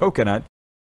almond coconut.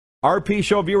 RP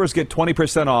Show viewers get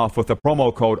 20% off with the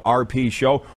promo code RP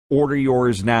Show. Order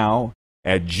yours now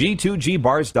at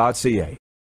g2gbars.ca.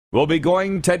 We'll be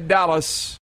going to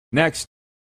Dallas next.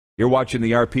 You're watching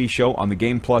the RP Show on the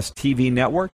Game Plus TV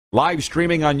network, live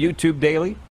streaming on YouTube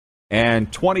daily, and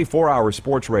 24-hour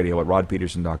sports radio at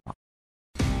rodpeterson.com.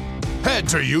 Head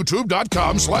to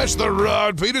youtube.com/The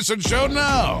Rod Peterson Show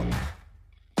now.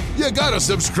 You gotta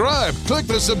subscribe. Click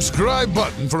the subscribe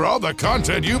button for all the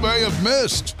content you may have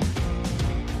missed.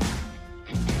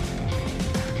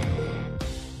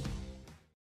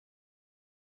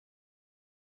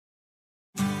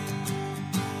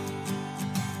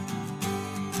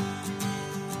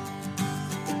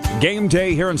 Game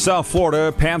day here in South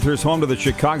Florida. Panthers home to the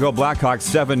Chicago Blackhawks,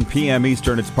 7 p.m.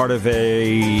 Eastern. It's part of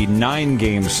a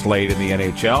 9-game slate in the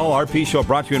NHL. RP Show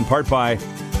brought to you in part by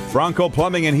Bronco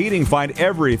Plumbing and Heating. Find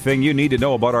everything you need to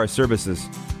know about our services.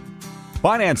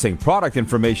 Financing, product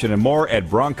information, and more at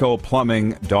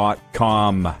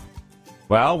broncoplumbing.com.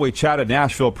 Well, we chatted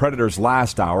Nashville Predators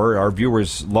last hour. Our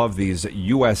viewers love these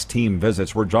U.S. team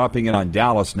visits. We're dropping in on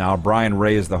Dallas now. Brien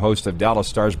Ray is the host of Dallas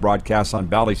Stars broadcasts on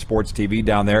Valley Sports TV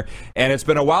down there. And it's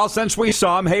been a while since we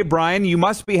saw him. Hey, Brien, you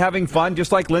must be having fun,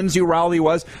 just like Lindsay Rowley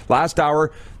was last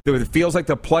hour. It feels like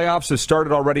the playoffs have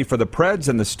started already for the Preds,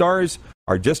 and the Stars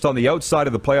are just on the outside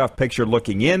of the playoff picture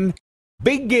looking in.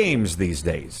 Big games these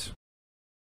days.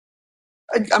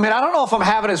 I mean, I don't know if I'm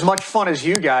having as much fun as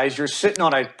you guys. You're sitting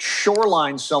on a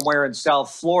shoreline somewhere in South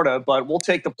Florida, but we'll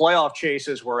take the playoff chase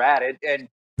as we're at it. And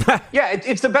yeah,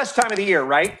 it's the best time of the year,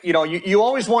 right? You know, you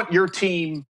always want your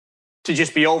team to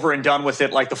just be over and done with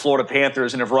it like the Florida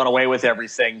Panthers and have run away with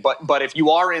everything. But if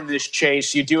you are in this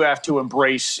chase, you do have to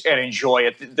embrace and enjoy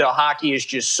it. The hockey is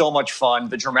just so much fun.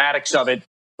 The dramatics of it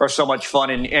are so much fun.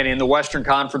 And in the Western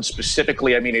Conference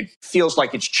specifically, I mean, it feels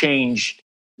like it's changed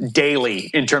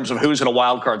daily in terms of who's in a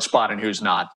wild card spot and who's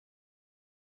not.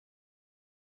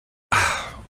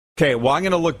 Okay, well, I'm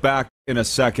going to look back in a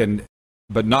second,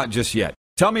 but not just yet.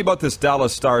 Tell me about this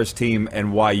Dallas Stars team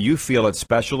and why you feel it's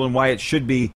special and why it should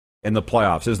be in the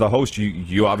playoffs. As the host,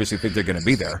 you obviously think they're going to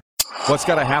be there. What's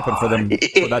got to happen for them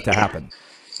for that to happen?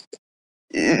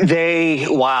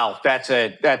 Wow, that's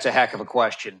a heck of a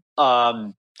question.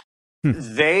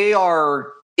 They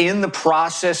are in the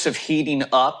process of heating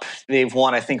up. They've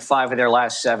won, I think, 5 of their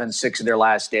last 7, 6 of their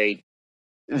last 8.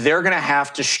 They're going to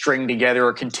have to string together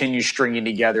or continue stringing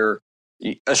together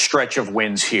a stretch of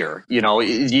wins here. You know,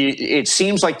 it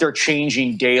seems like they're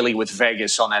changing daily with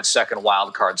Vegas on that second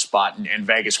wild card spot, and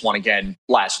Vegas won again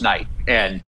last night.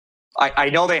 And I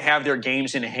know they have their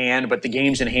games in hand, but the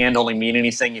games in hand only mean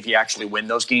anything if you actually win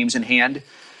those games in hand.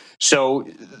 So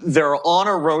they're on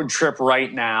a road trip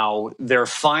right now. They're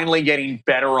finally getting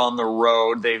better on the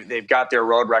road. They've got their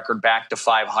road record back to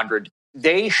 500.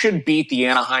 They should beat the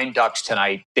Anaheim Ducks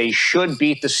tonight. They should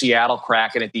beat the Seattle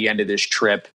Kraken at the end of this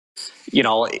trip. You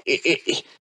know,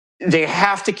 they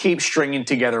have to keep stringing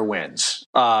together wins.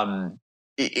 And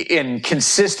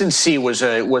consistency was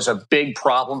a big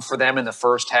problem for them in the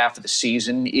first half of the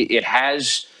season. It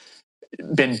has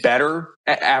been better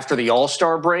after the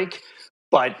All-Star break,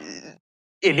 but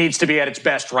it needs to be at its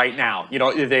best right now. You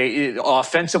know,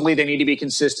 offensively they need to be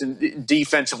consistent.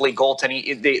 Defensively,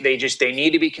 goaltending, they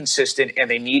need to be consistent, and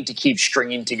they need to keep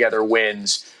stringing together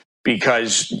wins.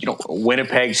 because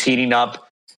Winnipeg's heating up,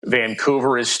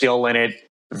 Vancouver is still in it,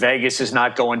 Vegas is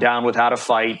not going down without a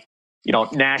fight.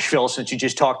 Nashville, since you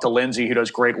just talked to Lindsay, who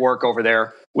does great work over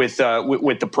there with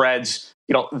the Preds,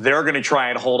 they're going to try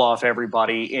and hold off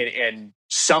everybody, and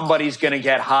somebody's going to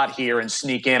get hot here and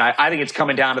sneak in. I think it's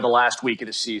coming down to the last week of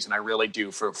the season. I really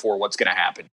do for what's going to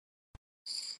happen.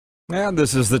 And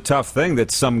this is the tough thing, that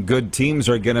some good teams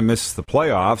are going to miss the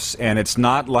playoffs, and it's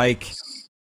not like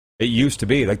it used to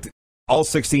be. Like, all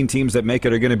 16 teams that make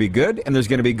it are going to be good, and there's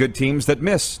going to be good teams that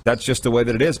miss. That's just the way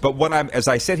that it is. But as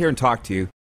I sit here and talk to you,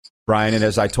 Brien, and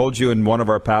as I told you in one of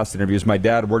our past interviews, my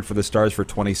dad worked for the Stars for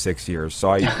 26 years,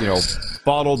 so I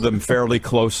followed them fairly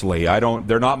closely.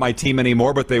 They're not my team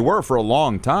anymore, but they were for a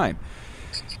long time.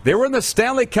 They were in the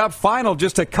Stanley Cup final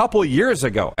just a couple years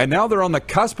ago, and now they're on the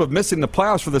cusp of missing the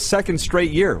playoffs for the second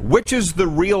straight year. Which is the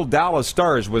real Dallas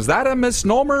Stars? Was that a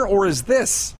misnomer, or is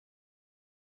this?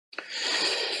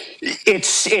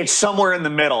 It's somewhere in the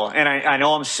middle, and I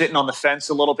know I'm sitting on the fence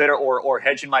a little bit or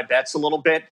hedging my bets a little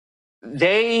bit.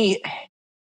 That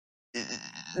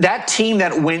team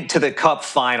that went to the Cup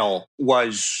final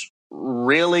was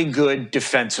really good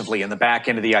defensively in the back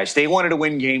end of the ice. They wanted to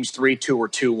win games 3-2 or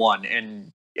 2-1,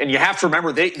 and you have to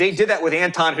remember they did that with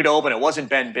Anton Khudobin. It wasn't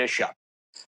Ben Bishop.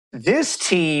 This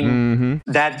team,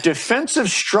 that defensive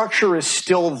structure is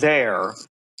still there.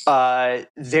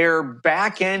 Their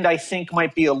back end, I think,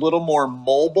 might be a little more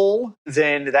mobile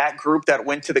than that group that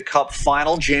went to the Cup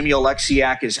final. Jamie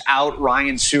Oleksiak is out.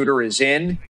 Ryan Suter is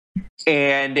in.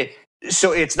 And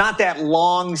so it's not that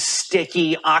long,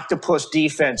 sticky octopus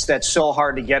defense that's so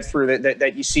hard to get through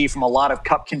that you see from a lot of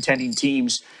Cup contending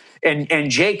teams. And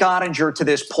Jake Ottinger, to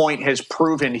this point, has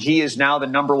proven he is now the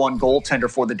number one goaltender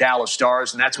for the Dallas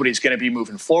Stars, and that's what he's going to be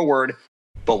moving forward.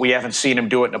 But we haven't seen him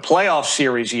do it in a playoff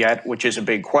series yet, which is a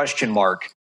big question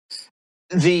mark.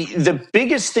 The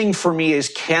biggest thing for me is,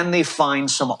 can they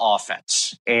find some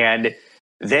offense? And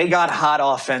they got hot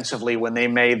offensively when they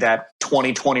made that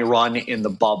 2020 run in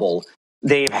the bubble.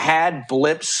 They've had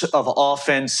blips of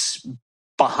offense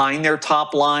behind their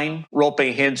top line. Rope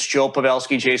Hintz, Joe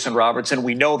Pavelski, Jason Robertson.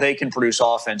 We know they can produce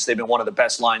offense. They've been one of the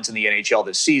best lines in the NHL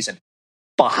this season.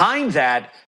 Behind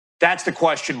that, that's the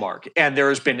question mark. And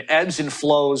there's been ebbs and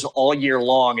flows all year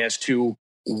long as to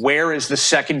where is the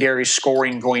secondary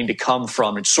scoring going to come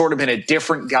from. It's sort of been a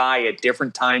different guy at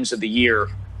different times of the year.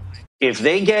 If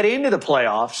they get into the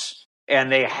playoffs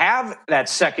and they have that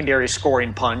secondary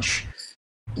scoring punch,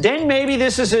 then maybe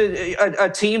this is a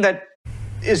team that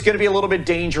is going to be a little bit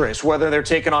dangerous, whether they're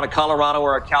taking on a Colorado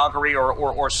or a Calgary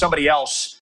or somebody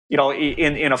else,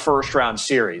 in a first round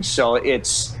series. So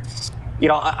it's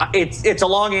a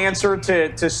long answer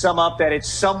to sum up that it's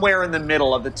somewhere in the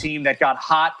middle of the team that got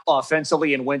hot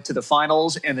offensively and went to the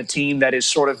finals and the team that has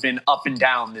sort of been up and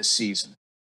down this season.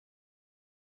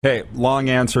 Hey, long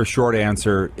answer, short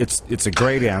answer. It's a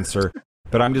great answer,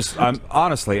 but I'm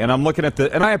honestly, and I'm looking at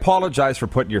and I apologize for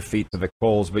putting your feet to the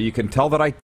coals, but you can tell that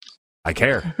I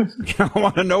care. I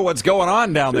want to know what's going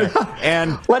on down there.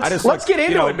 And let's get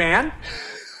into it, man.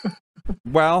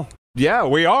 Well, yeah,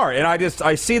 we are. And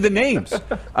I see the names.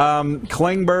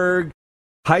 Klingberg,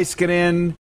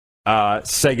 Heiskanen,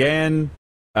 Seguin,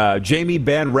 Jamie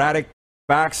Benn, Radek,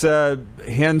 Baxa,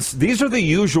 Hintz. These are the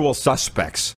usual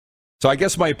suspects. So I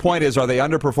guess my point is, are they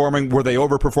underperforming? Were they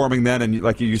overperforming then? And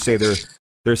like you say,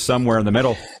 they're somewhere in the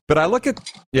middle. But I look at,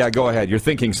 go ahead. You're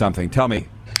thinking something. Tell me.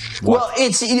 What? Well,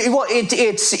 it's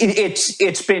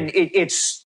been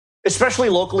especially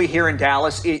locally here in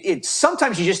Dallas. It's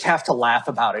sometimes you just have to laugh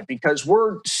about it because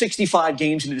we're 65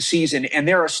 games into the season, and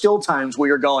there are still times where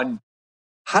you're going,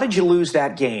 how did you lose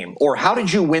that game? Or how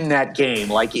did you win that game?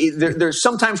 Like there's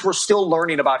sometimes we're still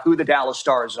learning about who the Dallas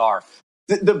Stars are.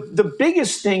 The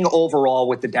biggest thing overall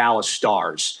with the Dallas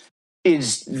Stars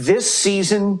is this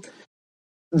season,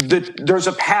 there's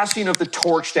a passing of the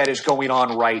torch that is going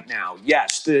on right now.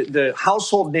 Yes, the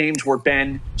household names were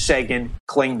Ben, Seguin,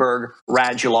 Klingberg,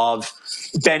 Radulov,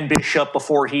 Ben Bishop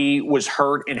before he was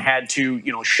hurt and had to,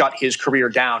 shut his career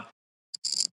down.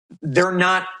 They're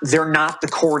not the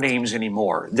core names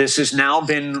anymore. This has now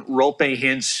been Rope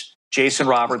Hintz, Jason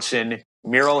Robertson,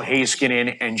 Miro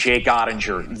Heiskanen, and Jake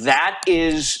Ottinger. That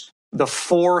is the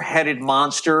four-headed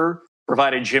monster,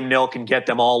 provided Jim Nill can get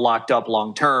them all locked up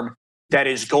long-term, that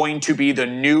is going to be the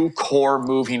new core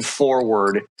moving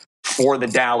forward for the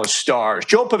Dallas Stars.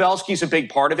 Joe Pavelski's a big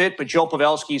part of it, but Joe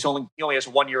Pavelski's only has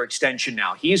a one-year extension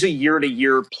now. He's a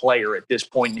year-to-year player at this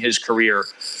point in his career.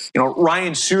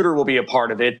 Ryan Suter will be a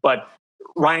part of it, but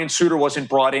Ryan Suter wasn't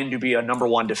brought in to be a number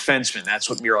one defenseman. That's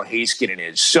what Miro Heiskanen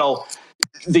is. So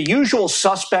the usual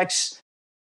suspects,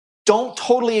 don't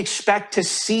totally expect to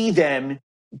see them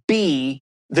be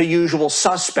the usual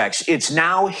suspects. It's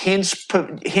now Hintz,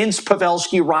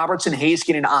 Pavelski, Robertson,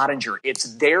 Haskin, and Ottinger.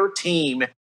 It's their team,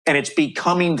 and it's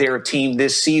becoming their team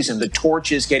this season. The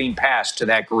torch is getting passed to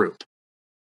that group.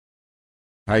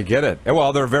 I get it.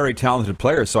 Well, they're very talented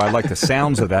players, so I like the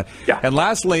sounds of that. Yeah. And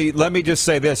lastly, let me just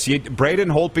say this. Braden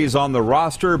Holtby's on the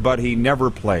roster, but he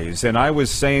never plays. And I was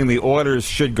saying the Oilers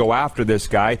should go after this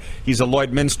guy. He's a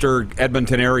Lloydminster,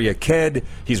 Edmonton area kid.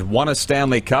 He's won a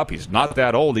Stanley Cup. He's not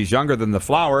that old. He's younger than the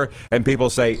Flower. And people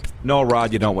say, no,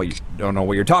 Rod, you don't know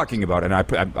what you're talking about. And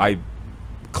I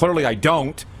clearly I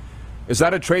don't. Is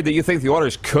that a trade that you think the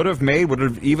Oilers could have made? Would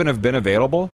it even have been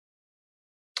available?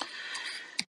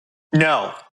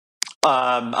 No.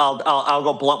 I'll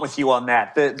go blunt with you on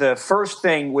that. The first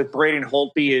thing with Braden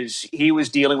Holtby is he was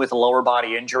dealing with a lower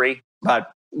body injury about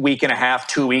a week and a half,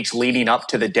 2 weeks leading up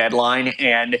to the deadline.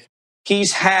 And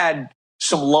he's had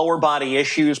some lower body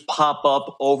issues pop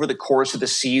up over the course of the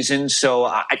season. So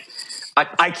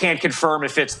I can't confirm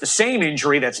if it's the same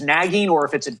injury that's nagging or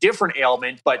if it's a different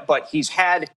ailment, but he's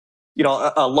had,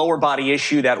 a lower body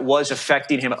issue that was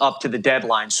affecting him up to the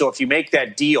deadline. So if you make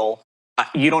that deal,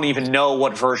 you don't even know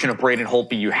what version of Braden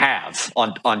Holtby you have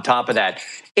on top of that.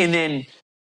 And then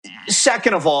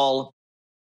second of all,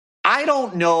 I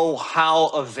don't know how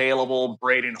available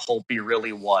Braden Holtby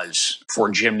really was for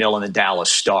Jim Nill and the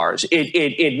Dallas Stars.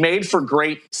 It made for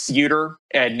great theater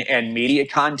and media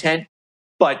content,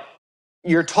 but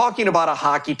you're talking about a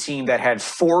hockey team that had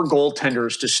 4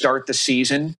 goaltenders to start the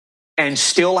season and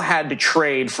still had to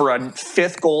trade for a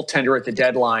 5th goaltender at the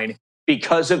deadline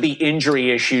because of the injury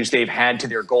issues they've had to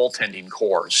their goaltending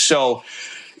core. So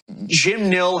Jim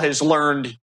Nill has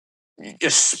learned,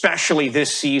 especially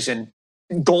this season,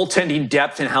 goaltending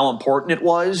depth and how important it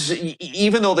was.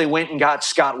 Even though they went and got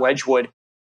Scott Wedgwood,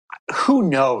 who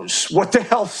knows what the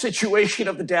health situation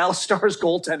of the Dallas Stars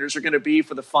goaltenders are going to be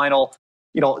for the final,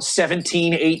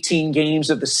 17, 18 games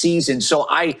of the season. So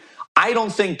I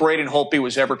don't think Braden Holtby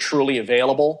was ever truly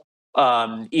available.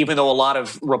 Even though a lot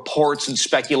of reports and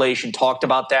speculation talked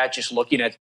about that, just looking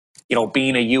at,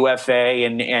 being a UFA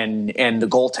and the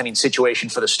goaltending situation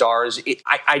for the Stars,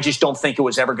 I just don't think it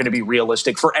was ever going to be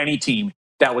realistic for any team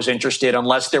that was interested,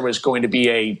 unless there was going to be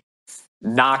a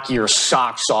knock your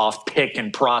socks off pick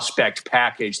and prospect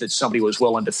package that somebody was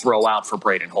willing to throw out for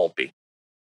Braden Holtby.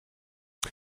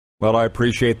 Well, I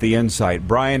appreciate the insight.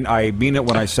 Brien, I mean it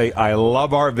when I say I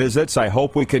love our visits. I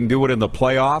hope we can do it in the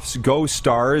playoffs. Go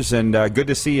Stars, and good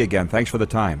to see you again. Thanks for the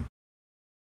time.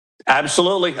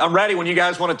 Absolutely. I'm ready when you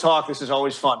guys want to talk. This is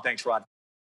always fun. Thanks, Rod.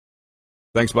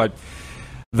 Thanks, bud.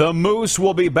 The Moose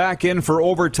will be back in for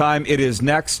overtime. It is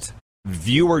next.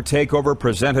 Viewer Takeover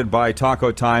presented by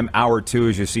Taco Time. Hour 2,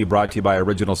 as you see, brought to you by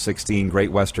Original 16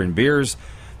 Great Western Beers.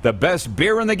 The best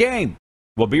beer in the game.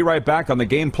 We'll be right back on the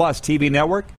Game Plus TV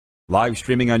network. Live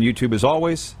streaming on YouTube as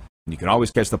always. And you can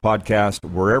always catch the podcast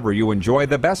wherever you enjoy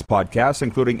the best podcasts,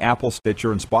 including Apple,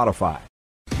 Stitcher, and Spotify.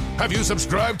 Have you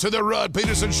subscribed to the Rod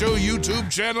Peterson Show YouTube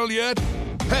channel yet?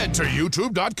 Head to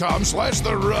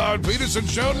youtube.com/The Rod Peterson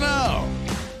Show now.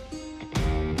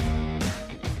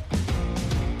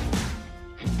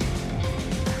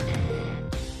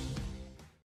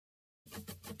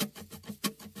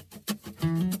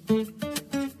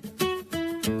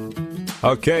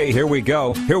 Okay, here we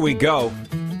go.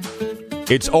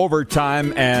 It's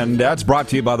overtime, and that's brought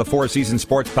to you by the Four Seasons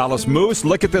Sports Palace. Moose,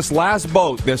 look at this last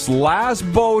boat. This last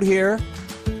boat here.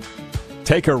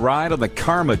 Take a ride on the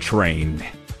Karma train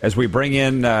as we bring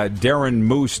in Darren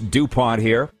Moose DuPont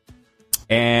here.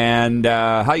 And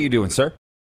how you doing, sir?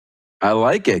 I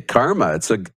like it. Karma.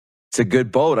 It's a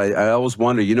good boat. I always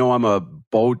wonder, I'm a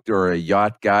boat or a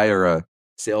yacht guy or a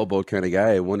sailboat kind of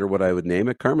guy. I wonder what I would name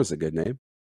it. Karma's a good name.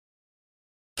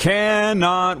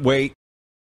 Cannot wait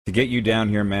to get you down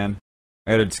here, man.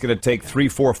 And it's going to take 3,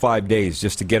 4, 5 days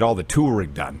just to get all the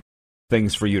touring done.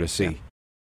 Things for you to see.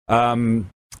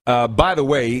 By the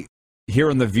way, here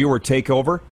in the viewer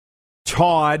takeover,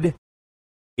 Todd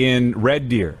in Red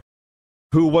Deer,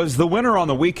 who was the winner on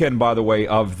the weekend, by the way,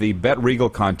 of the Bet Regal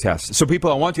contest. So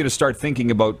people, I want you to start thinking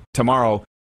about tomorrow.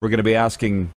 We're going to be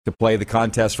asking to play the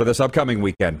contest for this upcoming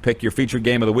weekend. Pick your featured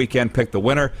game of the weekend, pick the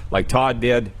winner, like Todd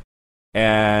did,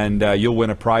 and you'll win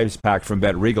a prize pack from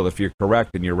Bet Regal if you're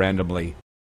correct and you're randomly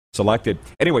selected.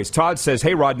 Anyways, Todd says,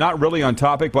 hey, Rod, not really on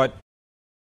topic, but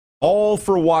all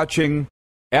for watching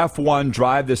F1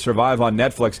 Drive to Survive on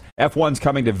Netflix. F1's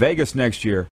coming to Vegas next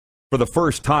year for the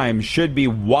first time. Should be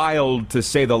wild, to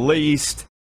say the least.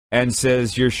 And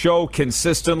says, your show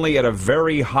consistently at a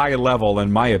very high level,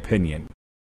 in my opinion.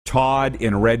 Todd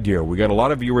in Red Deer. We got a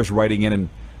lot of viewers writing in and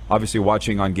obviously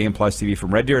watching on Game Plus TV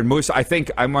from Red Deer. And Moose, I think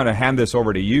I'm going to hand this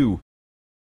over to you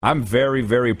I'm very,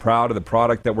 very proud of the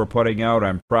product that we're putting out.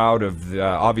 I'm proud of,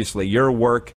 obviously, your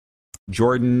work,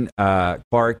 Jordan,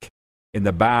 Clark in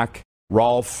the back,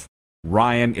 Rolf,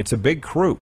 Ryan. It's a big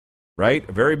crew, right?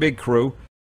 A very big crew.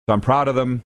 So I'm proud of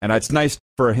them. And it's nice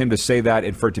for him to say that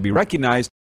and for it to be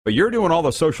recognized. But you're doing all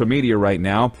the social media right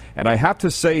now. And I have to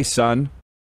say, son,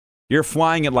 you're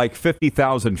flying at like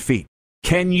 50,000 feet.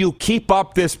 Can you keep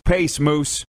up this pace,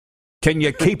 Moose? Can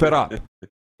you keep it up?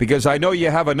 Because I know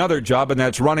you have another job, and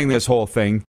that's running this whole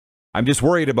thing. I'm just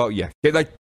worried about you.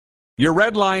 Like, you're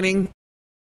redlining.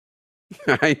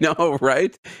 I know,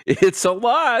 right? It's a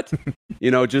lot.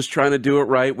 Just trying to do it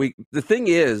right. The thing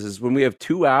is when we have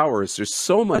 2 hours, there's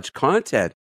so much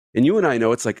content. And you and I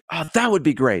know it's like, oh, that would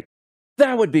be great.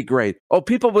 That would be great. Oh,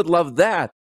 people would love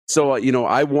that. So,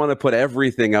 I want to put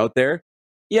everything out there.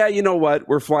 Yeah, you know what?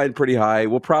 We're flying pretty high.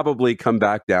 We'll probably come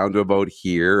back down to about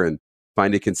here and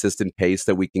find a consistent pace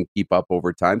that we can keep up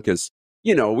over time because,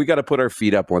 we got to put our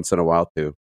feet up once in a while,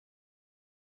 too.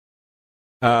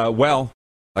 Well,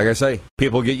 like I say,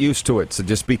 people get used to it, so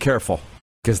just be careful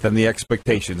because then the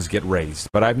expectations get raised.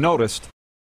 But I've noticed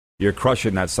you're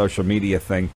crushing that social media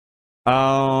thing.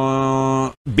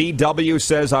 BW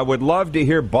says, I would love to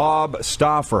hear Bob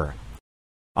Stauffer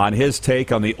on his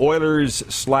take on the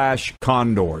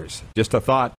Oilers/Condors. Just a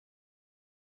thought.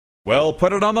 Well,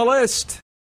 put it on the list.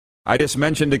 I just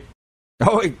mentioned it.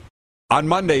 Oh, on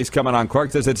Monday's coming on.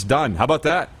 Clark says it's done. How about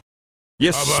that?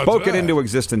 You spoke it into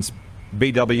existence,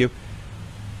 BW.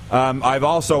 I've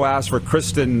also asked for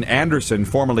Kristen Anderson,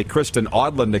 formerly Kristen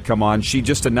Odland, to come on. She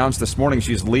just announced this morning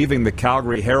she's leaving the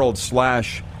Calgary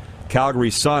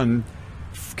Herald/Calgary Sun,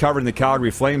 covering the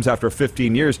Calgary Flames after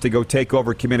 15 years to go take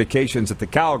over communications at the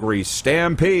Calgary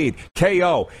Stampede.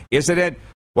 KO. Isn't it?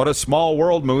 What a small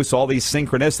world, Moose. All these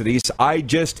synchronicities. I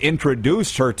just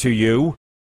introduced her to you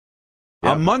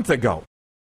a month ago.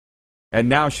 And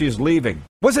now she's leaving.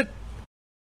 Was it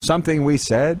something we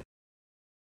said?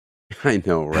 I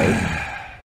know,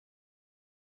 right?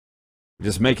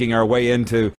 Just making our way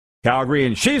into Calgary,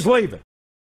 and she's leaving.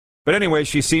 But anyway,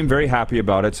 she seemed very happy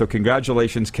about it, so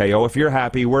congratulations, KO. If you're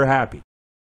happy, we're happy.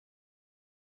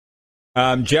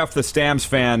 Jeff, the Stamps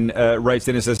fan, writes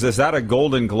in and says, is that a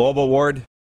Golden Globe Award?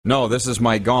 No, this is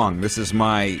my gong. This is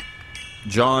my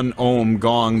John Ohm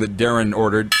gong that Darren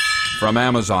ordered from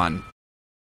Amazon.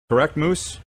 Correct,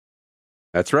 Moose?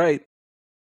 That's right.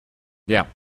 Yeah.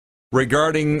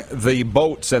 Regarding the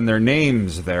boats and their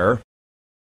names there,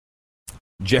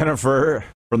 Jennifer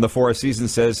from the Four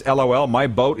Seasons says, LOL, my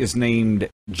boat is named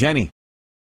Jenny.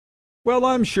 Well,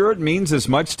 I'm sure it means as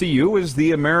much to you as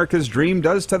the America's Dream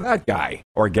does to that guy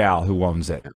or gal who owns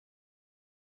it.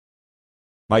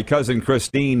 My cousin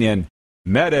Christine in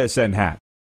Medicine Hat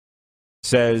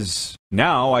says,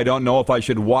 now I don't know if I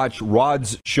should watch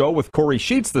Rod's show with Corey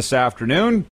Sheets this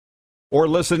afternoon or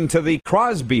listen to the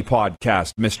Crosby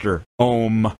podcast Mr.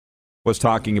 Ohm was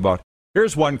talking about.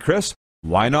 Here's one, Chris.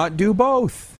 Why not do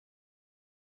both?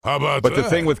 How about But that? the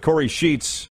thing with Corey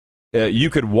Sheets, you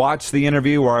could watch the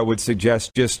interview, or I would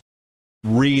suggest just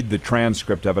read the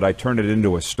transcript of it. I turned it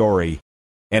into a story,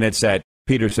 and it's at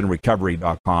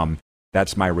petersonrecovery.com.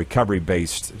 That's my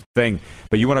recovery-based thing.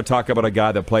 But you want to talk about a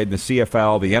guy that played in the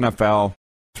CFL, the NFL,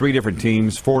 3 different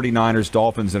teams, 49ers,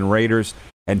 Dolphins, and Raiders,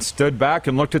 and stood back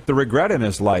and looked at the regret in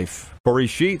his life. Corey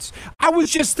Sheets. I was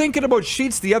just thinking about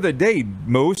Sheets the other day,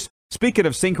 Moose. Speaking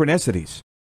of synchronicities.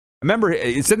 Remember,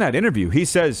 it's in that interview. He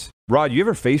says, Rod, you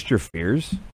ever faced your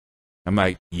fears? I'm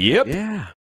like, yep. Yeah.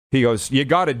 He goes, you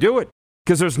got to do it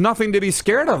because there's nothing to be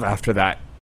scared of after that.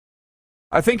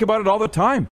 I think about it all the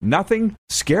time. Nothing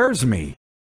scares me.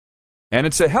 And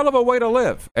it's a hell of a way to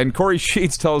live. And Corey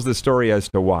Sheets tells the story as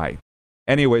to why.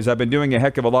 Anyways, I've been doing a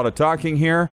heck of a lot of talking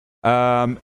here.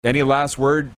 Any last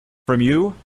word from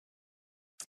you?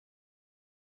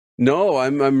 No,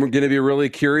 I'm going to be really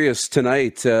curious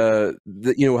tonight, how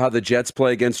the Jets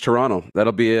play against Toronto.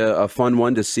 That'll be a fun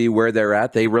one to see where they're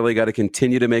at. They really got to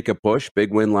continue to make a push.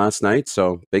 Big win last night,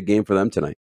 so big game for them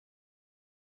tonight.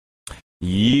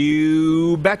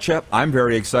 You betcha. I'm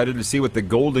very excited to see what the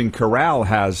Golden Corral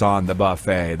has on the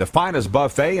buffet. The finest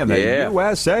buffet in the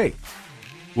USA.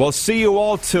 We'll see you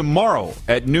all tomorrow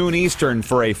at noon Eastern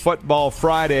for a Football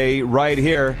Friday right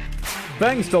here.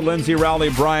 Thanks to Lindsay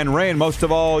Rowley, Brien Ray, and most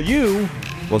of all you.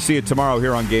 We'll see you tomorrow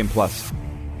here on Game Plus.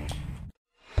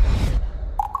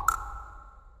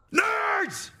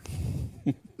 Nerds!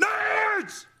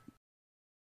 Nerds!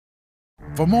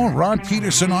 For more Rod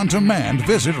Peterson on demand,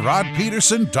 visit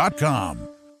rodpeterson.com.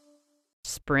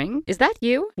 Spring? Is that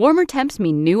you? Warmer temps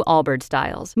mean new Allbirds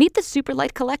styles. Meet the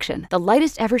Superlight Collection, the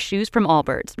lightest ever shoes from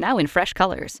Allbirds, now in fresh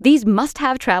colors. These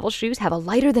must-have travel shoes have a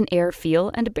lighter-than-air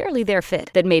feel and a barely-there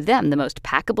fit that made them the most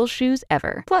packable shoes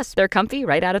ever. Plus, they're comfy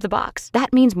right out of the box.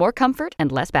 That means more comfort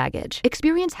and less baggage.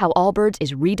 Experience how Allbirds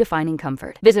is redefining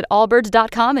comfort. Visit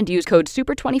allbirds.com and use code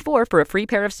SUPER24 for a free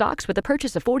pair of socks with a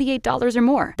purchase of $48 or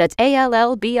more. That's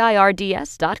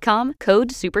ALLBIRDS.com, code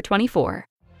SUPER24.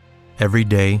 Every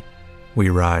day, we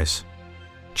rise,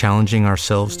 challenging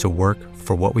ourselves to work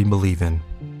for what we believe in.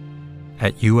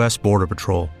 At U.S. Border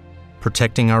Patrol,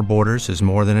 protecting our borders is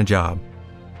more than a job.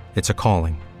 It's a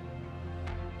calling.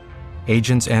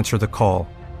 Agents answer the call,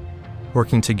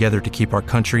 working together to keep our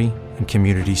country and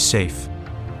communities safe.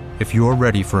 If you're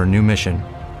ready for a new mission,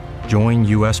 join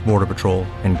U.S. Border Patrol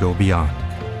and go beyond.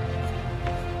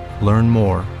 Learn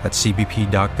more at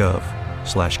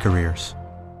cbp.gov/careers.